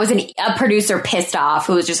you know, that was a producer pissed off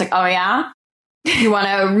who was just like, "Oh yeah, you want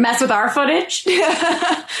to mess with our footage?"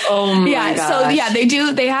 Oh my gosh. So yeah, they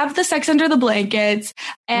do. They have the sex under the blankets,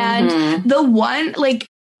 and the one like,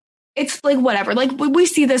 it's like whatever. Like we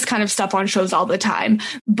see this kind of stuff on shows all the time,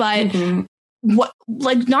 but. What,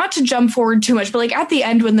 like, not to jump forward too much, but like at the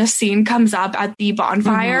end when the scene comes up at the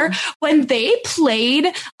bonfire, when they played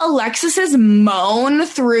Alexis's moan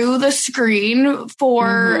through the screen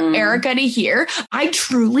for Erica to hear, I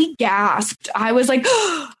truly gasped. I was like,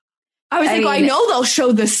 I know they'll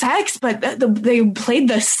show the sex, but they played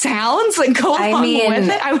the sounds and go along with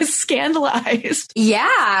it. I was scandalized.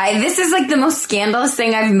 Yeah, this is like the most scandalous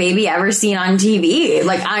thing I've maybe ever seen on TV.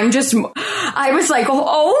 Like, I was like,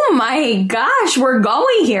 oh my gosh, we're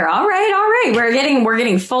going here. All right. We're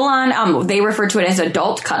getting full on. They refer to it as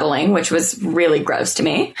adult cuddling, which was really gross to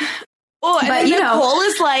me. Oh, but Nicole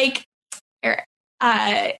is like,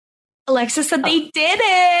 Alexis said they did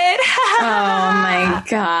it. Oh my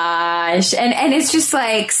gosh. And it's just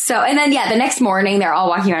like, so, and then, the next morning they're all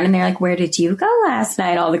walking around and they're like, where did you go last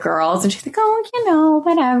night? All the girls. And she's like, oh,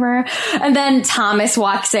 whatever. And then Thomas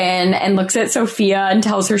walks in and looks at Sophia and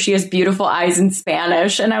tells her she has beautiful eyes in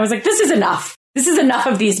Spanish. And I was like, this is enough. This is enough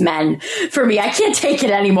of these men for me. I can't take it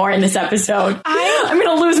anymore in this episode. I'm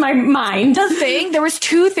going to lose my mind. There was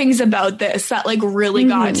two things about this that like really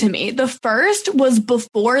got to me. The first was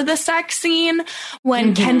before the sex scene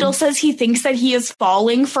when Kendall says he thinks that he is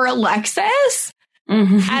falling for Alexis.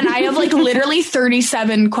 And I have like literally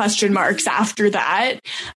 37 question marks after that.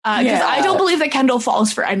 Because I don't believe that Kendall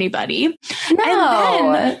falls for anybody. No.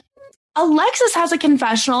 And then Alexis has a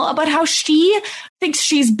confessional about how she thinks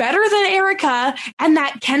she's better than Erica and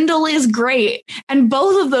that Kendall is great. And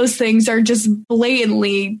both of those things are just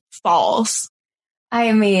blatantly false.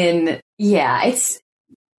 I mean, it's,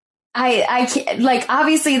 I can't, like,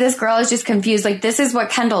 obviously this girl is just confused. Like, this is what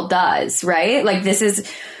Kendall does, right? Like,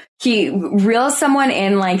 he reels someone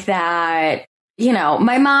in like that. You know,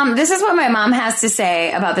 this is what my mom has to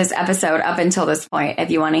say about this episode up until this point, if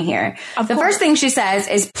you want to hear. The first thing she says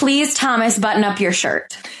is, please, Thomas, button up your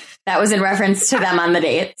shirt. That was in reference to them on the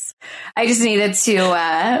dates. I just needed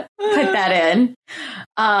to put that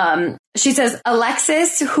in. She says,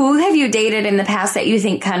 Alexis, who have you dated in the past that you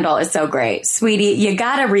think Kendall is so great? Sweetie, you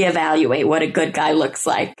got to reevaluate what a good guy looks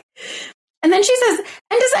like. And then she says,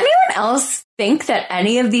 and does anyone else think that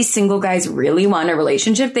any of these single guys really want a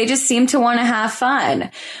relationship? They just seem to want to have fun,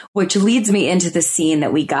 which leads me into the scene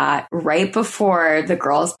that we got right before the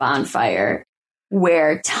girls' bonfire,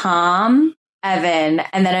 where Tom, Evan,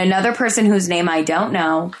 and then another person whose name I don't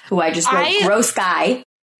know, who I just wrote, gross guy.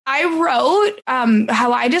 I wrote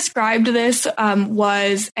how I described this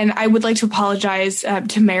was, and I would like to apologize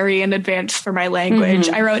to Mary in advance for my language.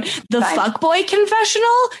 I wrote the fuckboy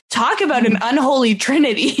confessional. Talk about an unholy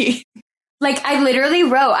trinity. Like, I literally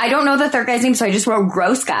wrote, I don't know the third guy's name, so I just wrote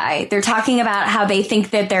gross guy. They're talking about how they think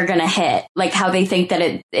that they're going to hit, like how they think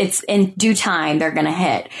that it's in due time they're going to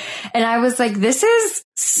hit. And I was like, this is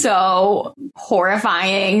so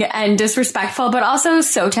horrifying and disrespectful, but also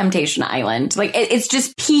so Temptation Island. Like, it's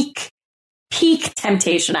just peak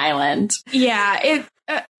Temptation Island. Yeah,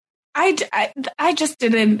 I just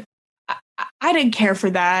didn't. I didn't care for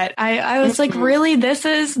that. I was like, really, this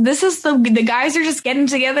is the guys are just getting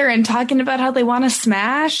together and talking about how they want to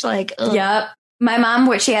smash. Like, ugh. Yep. My mom,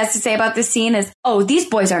 what she has to say about this scene is, these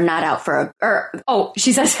boys are not out for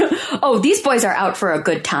she says, these boys are out for a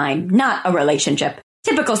good time, not a relationship.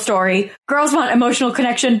 Typical story. Girls want emotional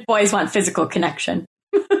connection. Boys want physical connection.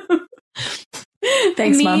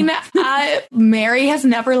 Thanks, Mom. Mary has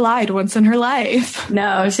never lied once in her life.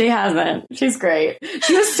 No, she hasn't. She's great.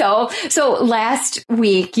 She was so last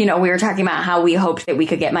week, we were talking about how we hoped that we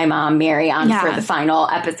could get my mom, Mary, on for the final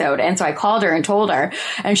episode. And so I called her and told her,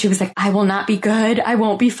 and she was like, I will not be good. I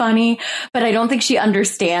won't be funny, but I don't think she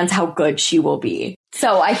understands how good she will be.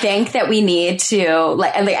 So I think that we need to,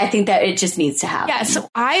 I think that it just needs to happen. Yeah, so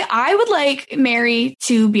I would like Mary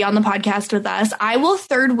to be on the podcast with us. I will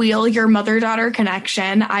third wheel your mother-daughter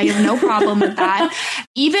connection. I have no problem with that.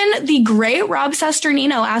 Even the great Rob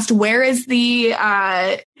Sesternino asked, where is the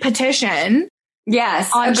petition?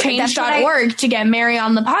 Yes. On change.org to get Mary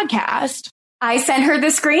on the podcast. I sent her the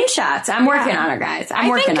screenshots. I'm working on her, guys. I'm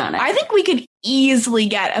working on it. I think we could easily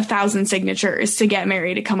get 1,000 signatures to get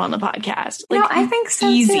Mary to come on the podcast. Like, no, I think so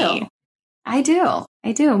easy. Too. I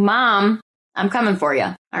do. Mom, I'm coming for you.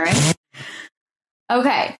 All right.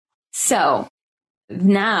 Okay. So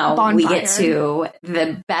now bonfire. We get to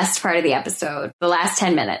the best part of the episode, the last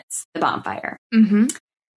 10 minutes, the bonfire.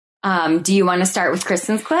 Mm-hmm. Do you want to start with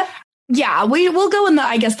Kristen's clip? Yeah, we'll go in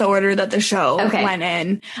the order that the show went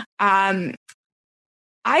in.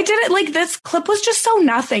 I did it like this clip was just so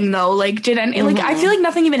nothing though. Like I feel like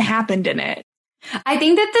nothing even happened in it. I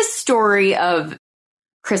think that the story of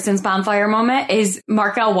Kristen's bonfire moment is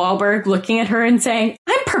Mark-L Wahlberg looking at her and saying,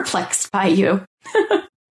 I'm perplexed by you.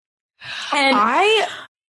 And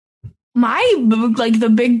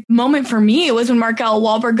the big moment for me was when Mark-L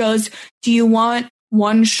Wahlberg goes, do you want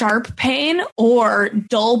one sharp pain or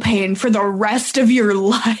dull pain for the rest of your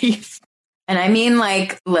life? And I mean,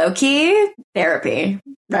 like, low-key therapy,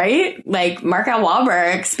 right? Like, Mark-Al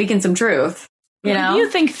Wahlberg speaking some truth, you know? Who do you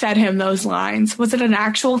think fed him those lines? Was it an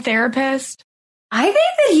actual therapist? I think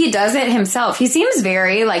that he does it himself. He seems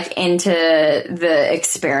very, like, into the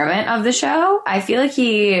experiment of the show. I feel like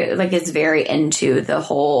he, like, is very into the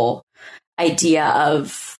whole idea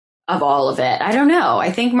of all of it. I don't know.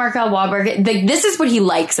 I think Mark-Al Wahlberg, this is what he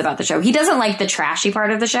likes about the show. He doesn't like the trashy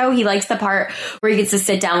part of the show. He likes the part where he gets to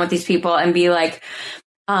sit down with these people and be like,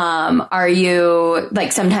 are you,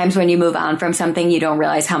 like, sometimes when you move on from something, you don't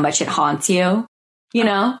realize how much it haunts you, you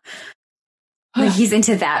know? Like, he's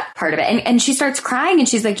into that part of it. And she starts crying and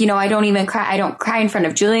she's like, you know, I don't even cry. I don't cry in front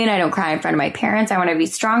of Julian. I don't cry in front of my parents. I want to be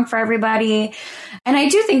strong for everybody. And I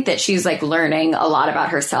do think that she's, like, learning a lot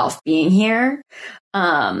about herself being here.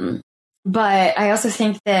 But I also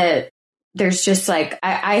think that there's just, like,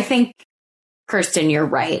 I think, Kirsten, you're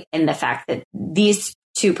right in the fact that these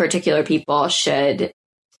two particular people should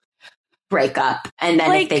break up. And then,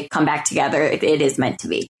 like, if they come back together, it is meant to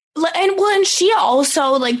be. And she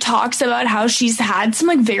also, like, talks about how she's had some,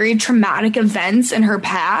 like, very traumatic events in her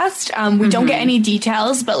past. We don't get any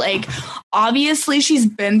details, but, like, obviously she's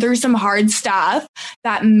been through some hard stuff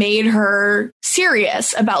that made her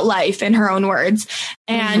serious about life, in her own words.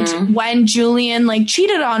 And when Julian, like,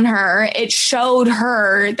 cheated on her, it showed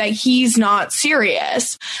her that he's not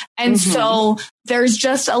serious. And so there's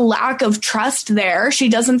just a lack of trust there. She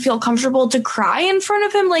doesn't feel comfortable to cry in front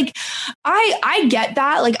of him. Like, I get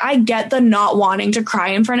that. Like, I get the not wanting to cry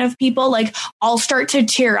in front of people. Like, I'll start to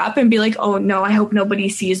tear up and be like, oh no, I hope nobody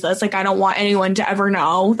sees this. Like, I don't want anyone to ever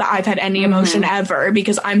know that I've had any emotion ever,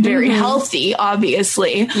 because I'm very healthy,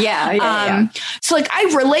 obviously. Yeah. So, like,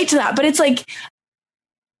 I relate to that, but it's like,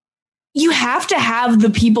 you have to have the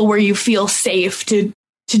people where you feel safe to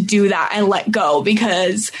do that and let go,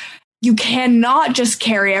 because you cannot just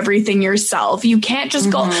carry everything yourself. You can't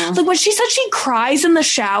just go, like, when she said she cries in the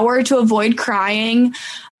shower to avoid crying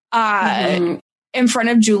in front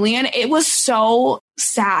of Julian, it was so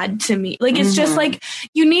sad to me. Like, it's just like,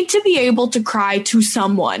 you need to be able to cry to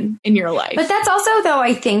someone in your life. But that's also, though,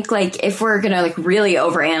 I think, like, if we're going to, like, really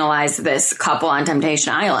overanalyze this couple on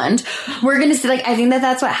Temptation Island, we're going to see, like, I think that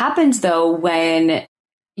that's what happens, though, when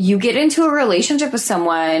you get into a relationship with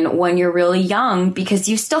someone when you're really young, because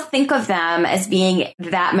you still think of them as being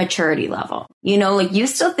that maturity level. You know, like, you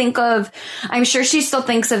still think of, I'm sure she still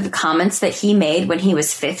thinks of the comments that he made when he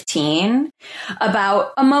was 15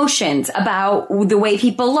 about emotions, about the way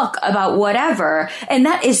people look, about whatever. And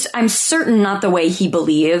that is, I'm certain, not the way he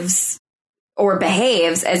believes or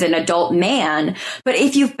behaves as an adult man. But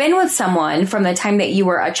if you've been with someone from the time that you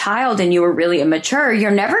were a child and you were really immature,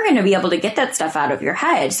 you're never going to be able to get that stuff out of your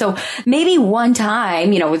head. So maybe one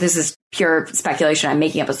time, you know, this is pure speculation, I'm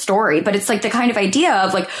making up a story, but it's like the kind of idea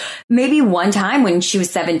of, like, maybe one time when she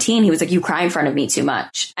was 17, he was like, you cry in front of me too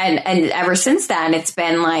much. And ever since then, it's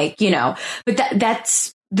been like, you know, but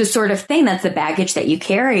that's the sort of thing, that's the baggage that you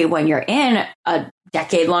carry when you're in a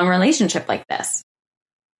decade-long relationship like this.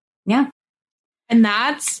 Yeah. And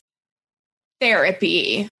that's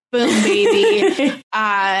therapy. Boom, baby.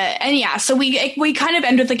 And yeah, so we kind of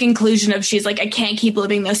end with the conclusion of, she's like, I can't keep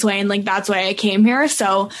living this way, and, like, that's why I came here.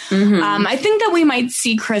 So I think that we might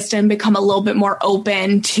see Kristen become a little bit more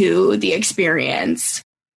open to the experience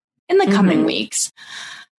in the coming weeks.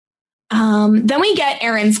 Then we get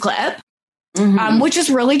Erin's clip, which is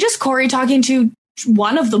really just Corey talking to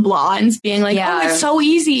one of the blondes, being like, oh, it's so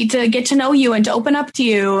easy to get to know you and to open up to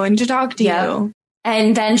you and to talk to you.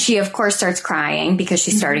 And then she, of course, starts crying because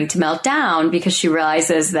she's starting to melt down, because she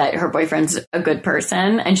realizes that her boyfriend's a good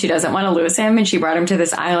person and she doesn't want to lose him. And she brought him to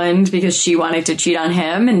this island because she wanted to cheat on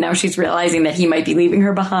him. And now she's realizing that he might be leaving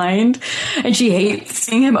her behind. And she hates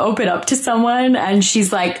seeing him open up to someone. And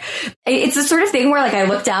she's like, it's the sort of thing where, like, I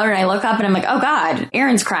look down and I look up and I'm like, oh God,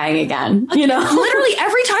 Erin's crying again. You know, literally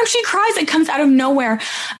every time she cries, it comes out of nowhere.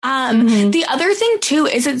 The other thing too,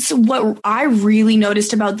 is it's what I really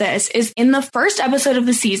noticed about this is, in the first episode of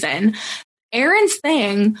the season, Erin's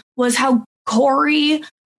thing was how Corey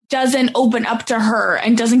doesn't open up to her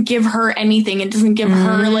and doesn't give her anything and doesn't give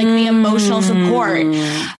her, like, the emotional support.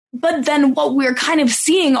 But then what we're kind of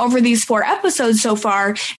seeing over these 4 episodes so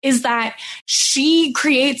far is that she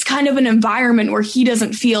creates kind of an environment where he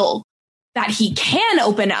doesn't feel that he can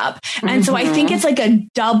open up. And so I think it's like a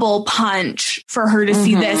double punch for her to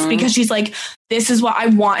see this, because she's like, this is what I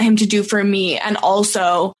want him to do for me. And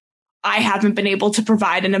also, I haven't been able to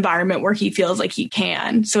provide an environment where he feels like he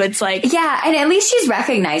can. So it's like, yeah. And at least she's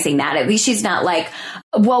recognizing that. At least she's not like,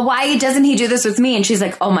 well, why doesn't he do this with me? And she's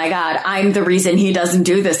like, oh my God, I'm the reason he doesn't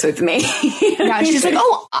do this with me. Yeah, she's like,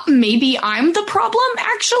 oh, maybe I'm the problem,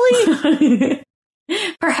 actually.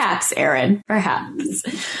 Perhaps, Erin, perhaps.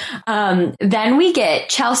 Then we get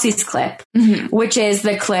Chelsea's clip, which is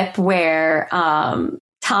the clip where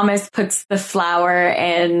Thomas puts the flower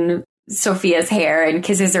in Sophia's hair and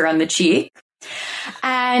kisses her on the cheek.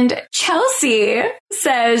 And Chelsea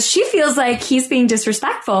says she feels like he's being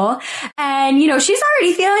disrespectful. And, you know, she's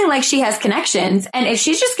already feeling like she has connections. And if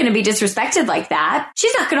she's just going to be disrespected like that,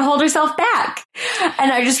 she's not going to hold herself back.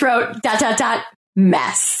 And I just wrote ...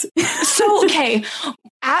 mess. So, okay.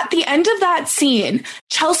 At the end of that scene,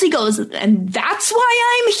 Chelsea goes, and that's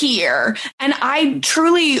why I'm here. And I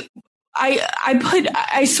truly,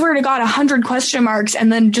 I swear to God, 100 question marks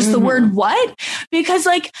and then just the word what? Because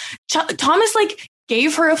like Thomas like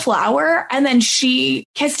gave her a flower and then she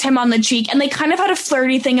kissed him on the cheek and they kind of had a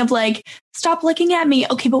flirty thing of like, stop looking at me.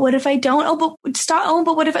 Okay, but what if I don't? Oh, but stop. Oh,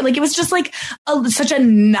 but what if I like, it was just like such a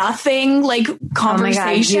nothing like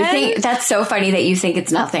conversation. Oh my God, that's so funny that you think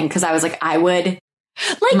it's nothing. Cause I was like, I would.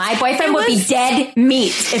 Like, my boyfriend would be dead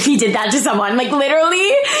meat if he did that to someone. Like literally,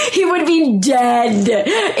 he would be dead.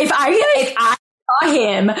 If I saw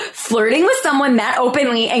him flirting with someone that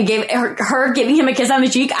openly and gave her giving him a kiss on the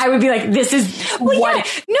cheek, I would be like, this is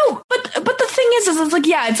what. Yeah, no, but the thing is it's like,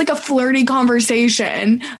 yeah, it's like a flirty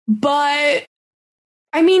conversation, but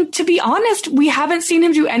I mean, to be honest, we haven't seen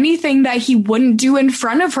him do anything that he wouldn't do in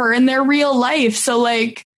front of her in their real life. So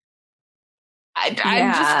like, I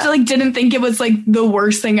just like didn't think it was like the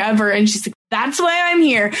worst thing ever. And she's like, that's why I'm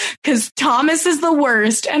here. Cause Thomas is the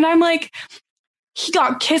worst. And I'm like, he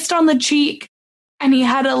got kissed on the cheek and he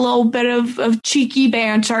had a little bit of cheeky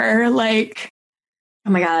banter. Like, oh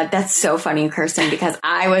my God, that's so funny, Kirsten, because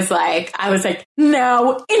I was like,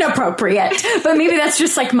 no, inappropriate. But maybe that's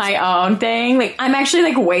just like my own thing. Like, I'm actually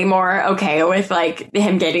like way more okay with like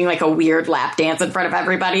him getting like a weird lap dance in front of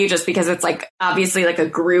everybody, just because it's like obviously like a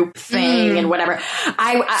group thing and whatever.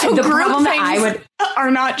 So the problem that I would are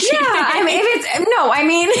not cheating. Yeah, I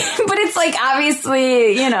mean, but it's like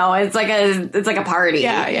obviously, you know, it's like a party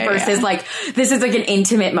versus like this is like an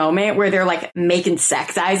intimate moment where they're like making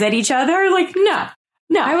sex eyes at each other. Like, no,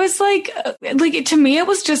 I was like to me, it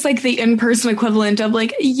was just like the in-person equivalent of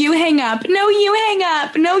like, you hang up. No, you hang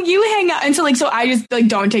up. No, you hang up. And so I just like,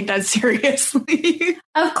 don't take that seriously.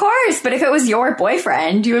 Of course. But if it was your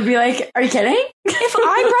boyfriend, you would be like, are you kidding? If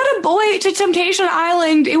I brought a boy to Temptation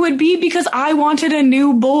Island, it would be because I wanted a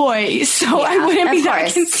new boy. So I wouldn't be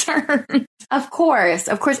that concerned. Of course.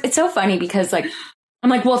 It's so funny because like, I'm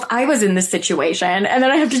like, well, if I was in this situation and then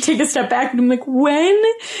I have to take a step back and I'm like, when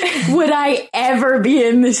would I ever be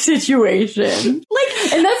in this situation?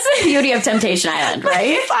 Like, and that's the beauty of Temptation Island, right?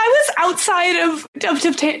 If I was outside of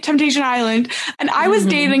Temptation Island and I was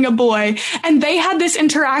dating a boy and they had this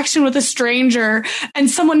interaction with a stranger and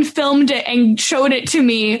someone filmed it and showed it to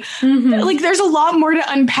me, like there's a lot more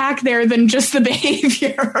to unpack there than just the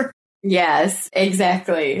behavior. Yes,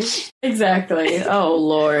 exactly. Oh,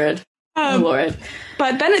 Lord.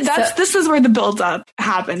 But then this is where the build up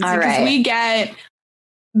happens because we get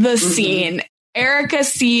the scene. Erica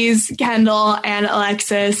sees Kendall and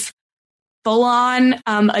Alexis full on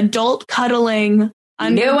adult cuddling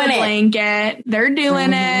under the blanket. They're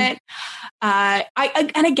doing it.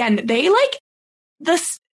 And again, they like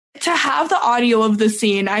this to have the audio of the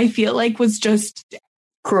scene. I feel like was just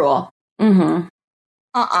cruel. And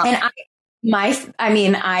I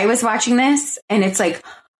was watching this and it's like,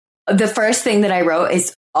 the first thing that I wrote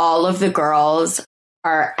is all of the girls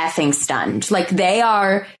are effing stunned. Like they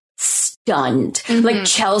are stunned. Like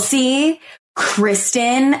Chelsea,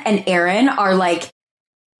 Kristen, and Erin are like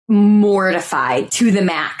mortified to the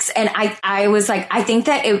max. And I was like, I think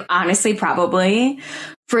that it honestly probably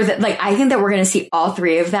I think that we're going to see all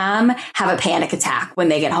three of them have a panic attack when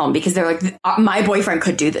they get home because they're like, my boyfriend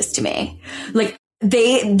could do this to me. Like,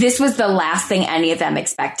 this was the last thing any of them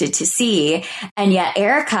expected to see. And yet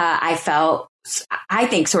Erica, I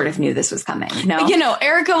think sort of knew this was coming. No, you know,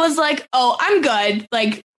 Erica was like, oh, I'm good.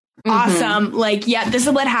 Like, awesome. Like, yeah, this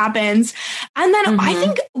is what happens. And then I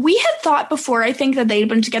think we had thought before, I think that they'd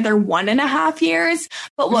been together 1.5 years.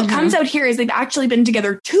 But what comes out here is they've actually been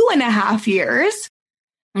together 2.5 years.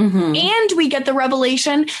 And we get the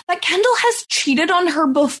revelation that Kendall has cheated on her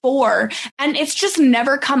before and it's just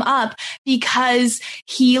never come up because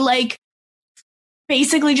he like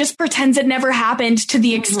basically just pretends it never happened to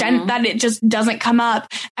the extent that it just doesn't come up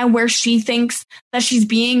and where she thinks that she's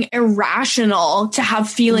being irrational to have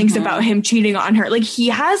feelings about him cheating on her. Like, he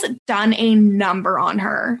has done a number on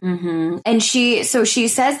her. And she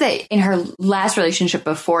says that in her last relationship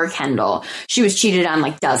before Kendall, she was cheated on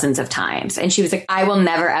like dozens of times. And she was like, I will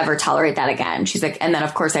never, ever tolerate that again. She's like, and then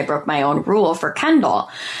of course I broke my own rule for Kendall.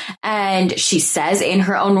 And she says in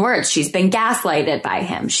her own words, she's been gaslighted by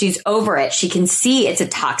him. She's over it. She can see it's a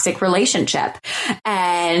toxic relationship.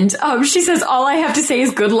 And she says, all I have to say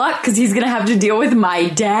is good luck because he's going to have to deal with my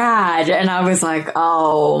dad. And I was like,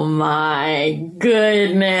 oh my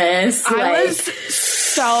goodness. I was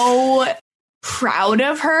so proud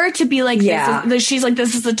of her to be like, she's like,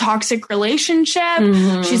 this is a toxic relationship.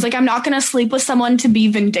 She's like, I'm not going to sleep with someone to be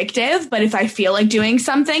vindictive, but if I feel like doing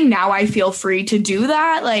something, now I feel free to do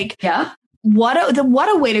that. Like, what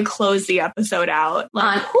a way to close the episode out.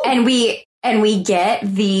 Like, and we get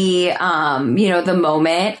the, the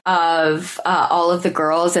moment of all of the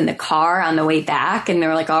girls in the car on the way back. And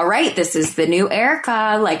they're like, all right, this is the new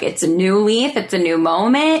Erica. Like, it's a new leaf. It's a new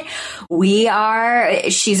moment.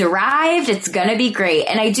 She's arrived. It's going to be great.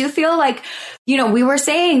 And I do feel like, we were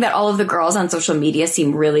saying that all of the girls on social media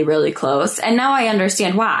seem really, really close. And now I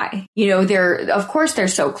understand why. Of course they're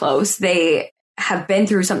so close. They have been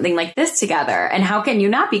through something like this together. And how can you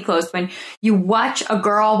not be close when you watch a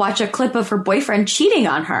girl watch a clip of her boyfriend cheating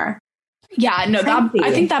on her? Yeah, no,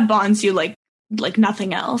 I think that bonds you like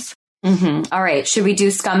nothing else. All right. Should we do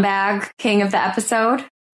Scumbag King of the episode?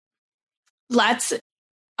 Let's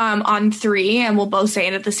on 3 and we'll both say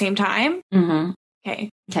it at the same time. Okay.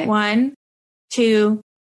 1, 2,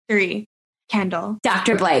 3. Kendall.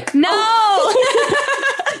 Dr. Blake. No!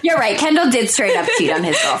 You're right. Kendall did straight up cheat on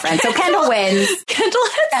his girlfriend. So Kendall wins. Kendall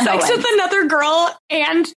had sex with another girl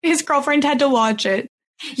and his girlfriend had to watch it.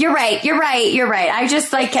 You're right. I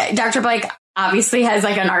just like Dr. Blake obviously has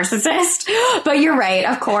like a narcissist, but you're right.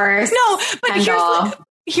 Of course. No, but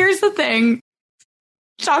here's the thing.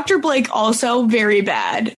 Dr. Blake also very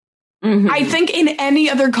bad. I think in any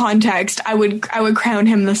other context, I would crown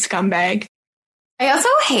him the scumbag. I also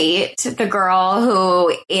hate the girl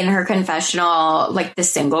who, in her confessional, like the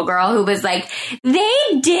single girl who was like,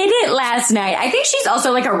 they did it last night. I think she's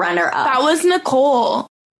also like a runner-up. That was Nicole.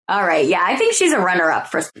 All right. Yeah, I think she's a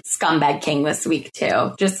runner-up for Scumbag King this week,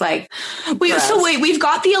 too. Just like... we've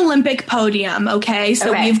got the Olympic podium, okay?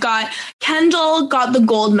 So we've got Kendall got the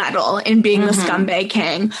gold medal in being the Scumbag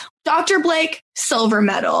King. Dr. Blake, silver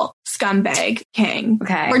medal, Scumbag King.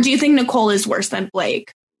 Okay. Or do you think Nicole is worse than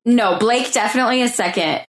Blake? No, Blake definitely is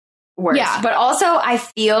second worst. Yeah. But also, I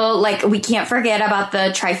feel like we can't forget about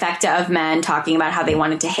the trifecta of men talking about how they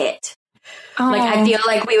wanted to hit. Oh. Like, I feel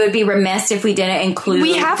like we would be remiss if we didn't include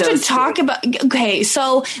We have to talk about... Okay,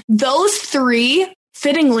 so those 3,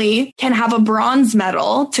 fittingly, can have a bronze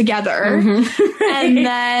medal together. And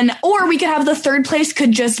then... Or we could have the third place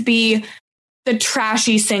could just be the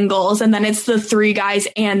trashy singles, and then it's the 3 guys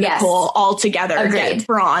and Nicole all together get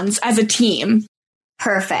bronze as a team.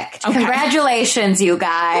 Perfect. Okay. Congratulations, you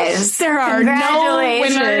guys. There are no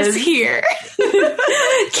winners here.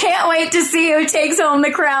 Can't wait to see who takes home the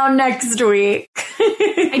crown next week.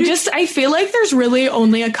 I feel like there's really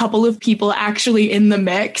only a couple of people actually in the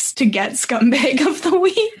mix to get Scumbag of the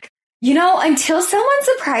Week. Until someone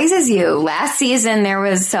surprises you. Last season, there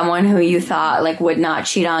was someone who you thought like would not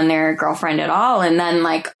cheat on their girlfriend at all. And then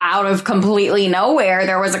like out of completely nowhere,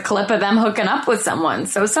 there was a clip of them hooking up with someone.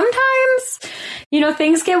 So sometimes,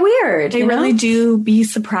 things get weird. They really do be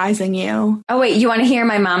surprising you. Oh, wait, you want to hear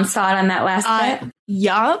my mom's thought on that last bit?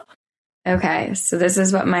 Yup. Okay, so this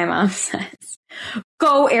is what my mom says.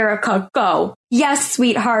 Go, Erica, go. Yes,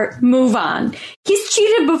 sweetheart, move on. He's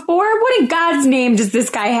cheated before. What in God's name does this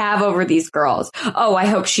guy have over these girls? Oh, I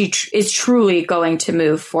hope she is truly going to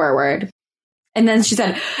move forward. And then she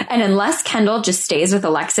said, and unless Kendall just stays with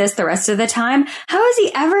Alexis the rest of the time, how is he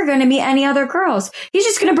ever going to meet any other girls? He's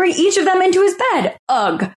just going to bring each of them into his bed.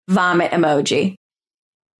 Ugh, vomit emoji.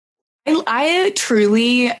 I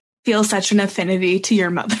truly feel such an affinity to your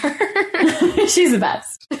mother. She's the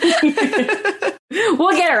best.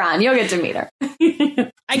 We'll get her on. You'll get to meet her.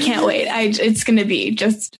 I can't wait. It's going to be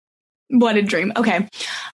just what a dream. Okay.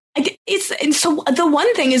 So the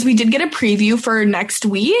one thing is we did get a preview for next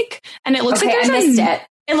week, and it looks like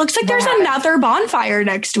there's another bonfire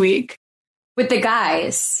next week with the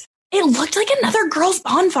guys. It looked like another girls'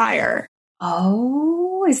 bonfire.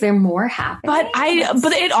 Oh, is there more happening?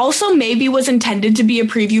 But it also maybe was intended to be a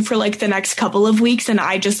preview for like the next couple of weeks, and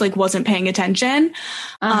I just like wasn't paying attention.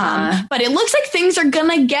 But it looks like things are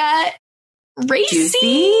gonna get racy.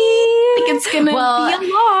 Juicy. Like it's gonna be a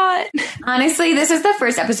lot. Honestly, this is the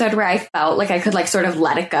first episode where I felt like I could like sort of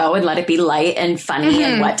let it go and let it be light and funny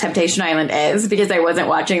and what Temptation Island is, because I wasn't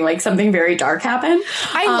watching like something very dark happen.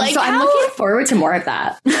 I'm looking forward to more of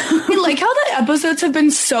that. I like how the episodes have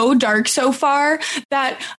been so dark so far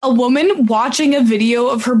that a woman watching a video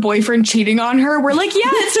of her boyfriend cheating on her, we're like, yeah,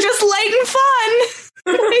 it's just light and fun.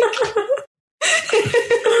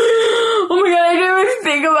 Oh my God, I didn't even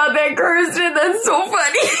think about that, Kirsten. That's so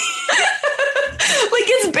funny. Like,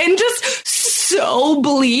 it's been just so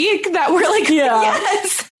bleak that we're like,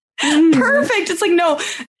 yes, perfect. It's like, no,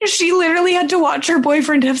 she literally had to watch her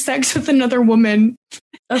boyfriend have sex with another woman.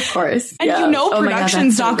 Of course. And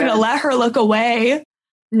production's not going to let her look away.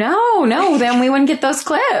 No, then we wouldn't get those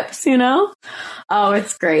clips, you know? Oh,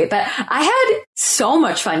 it's great. But I had so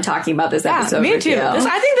much fun talking about this episode. Me too.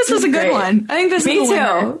 I think this was a good one. I think this is a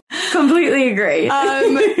winner. Completely agree.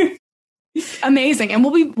 Amazing. And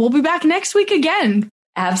we'll be back next week again.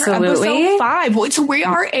 Absolutely. Episode 5. So we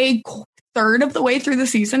are a third of the way through the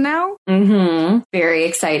season now. Very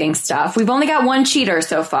exciting stuff. We've only got one cheater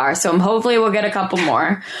so far, so hopefully we'll get a couple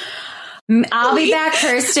more. I'll be back.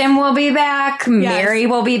 Kirsten will be back. Yes. Mary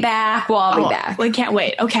will be back. We'll all be back. We can't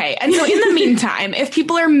wait. Okay. And so in the meantime, if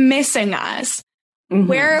people are missing us,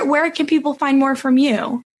 where can people find more from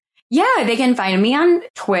you? Yeah, they can find me on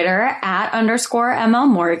Twitter @_ML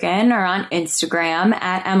Morgan or on Instagram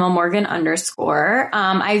 @ML Morgan _.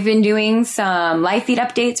 I've been doing some live feed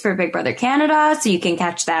updates for Big Brother Canada, so you can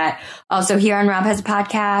catch that also here on Rob Has a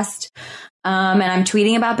Podcast. And I'm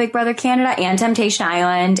tweeting about Big Brother Canada and Temptation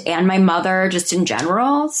Island and my mother just in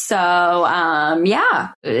general. So,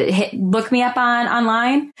 look me up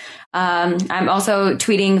online. I'm also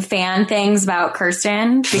tweeting fan things about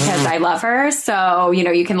Kirsten because I love her. So,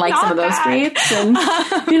 you can like some of those tweets and,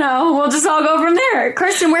 we'll just all go from there.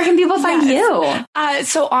 Kirsten, where can people find you?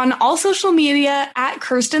 So on all social media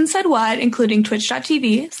 @Kirsten Said What, including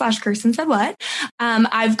twitch.tv/Kirsten Said What.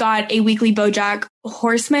 I've got a weekly BoJack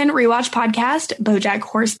Horseman rewatch podcast, BoJack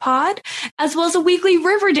Horse Pod, as well as a weekly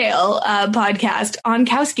Riverdale podcast on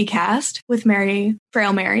Kowski Cast with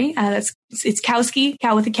Frail Mary. It's Kowski,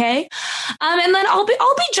 Cow with a K. And then I'll be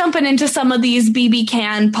jumping into some of these BB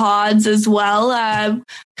Can pods as well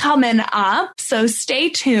coming up. So stay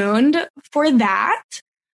tuned for that.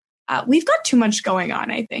 We've got too much going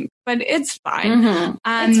on, I think, but it's fine.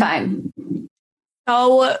 It's fine.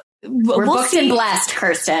 So we're booked and blessed,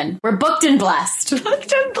 Kirsten. We're booked and blessed.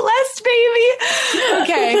 Booked and blessed, baby.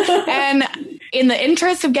 Okay. And in the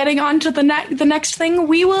interest of getting on to the next thing,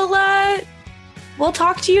 we'll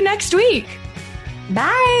talk to you next week.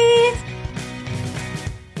 Bye.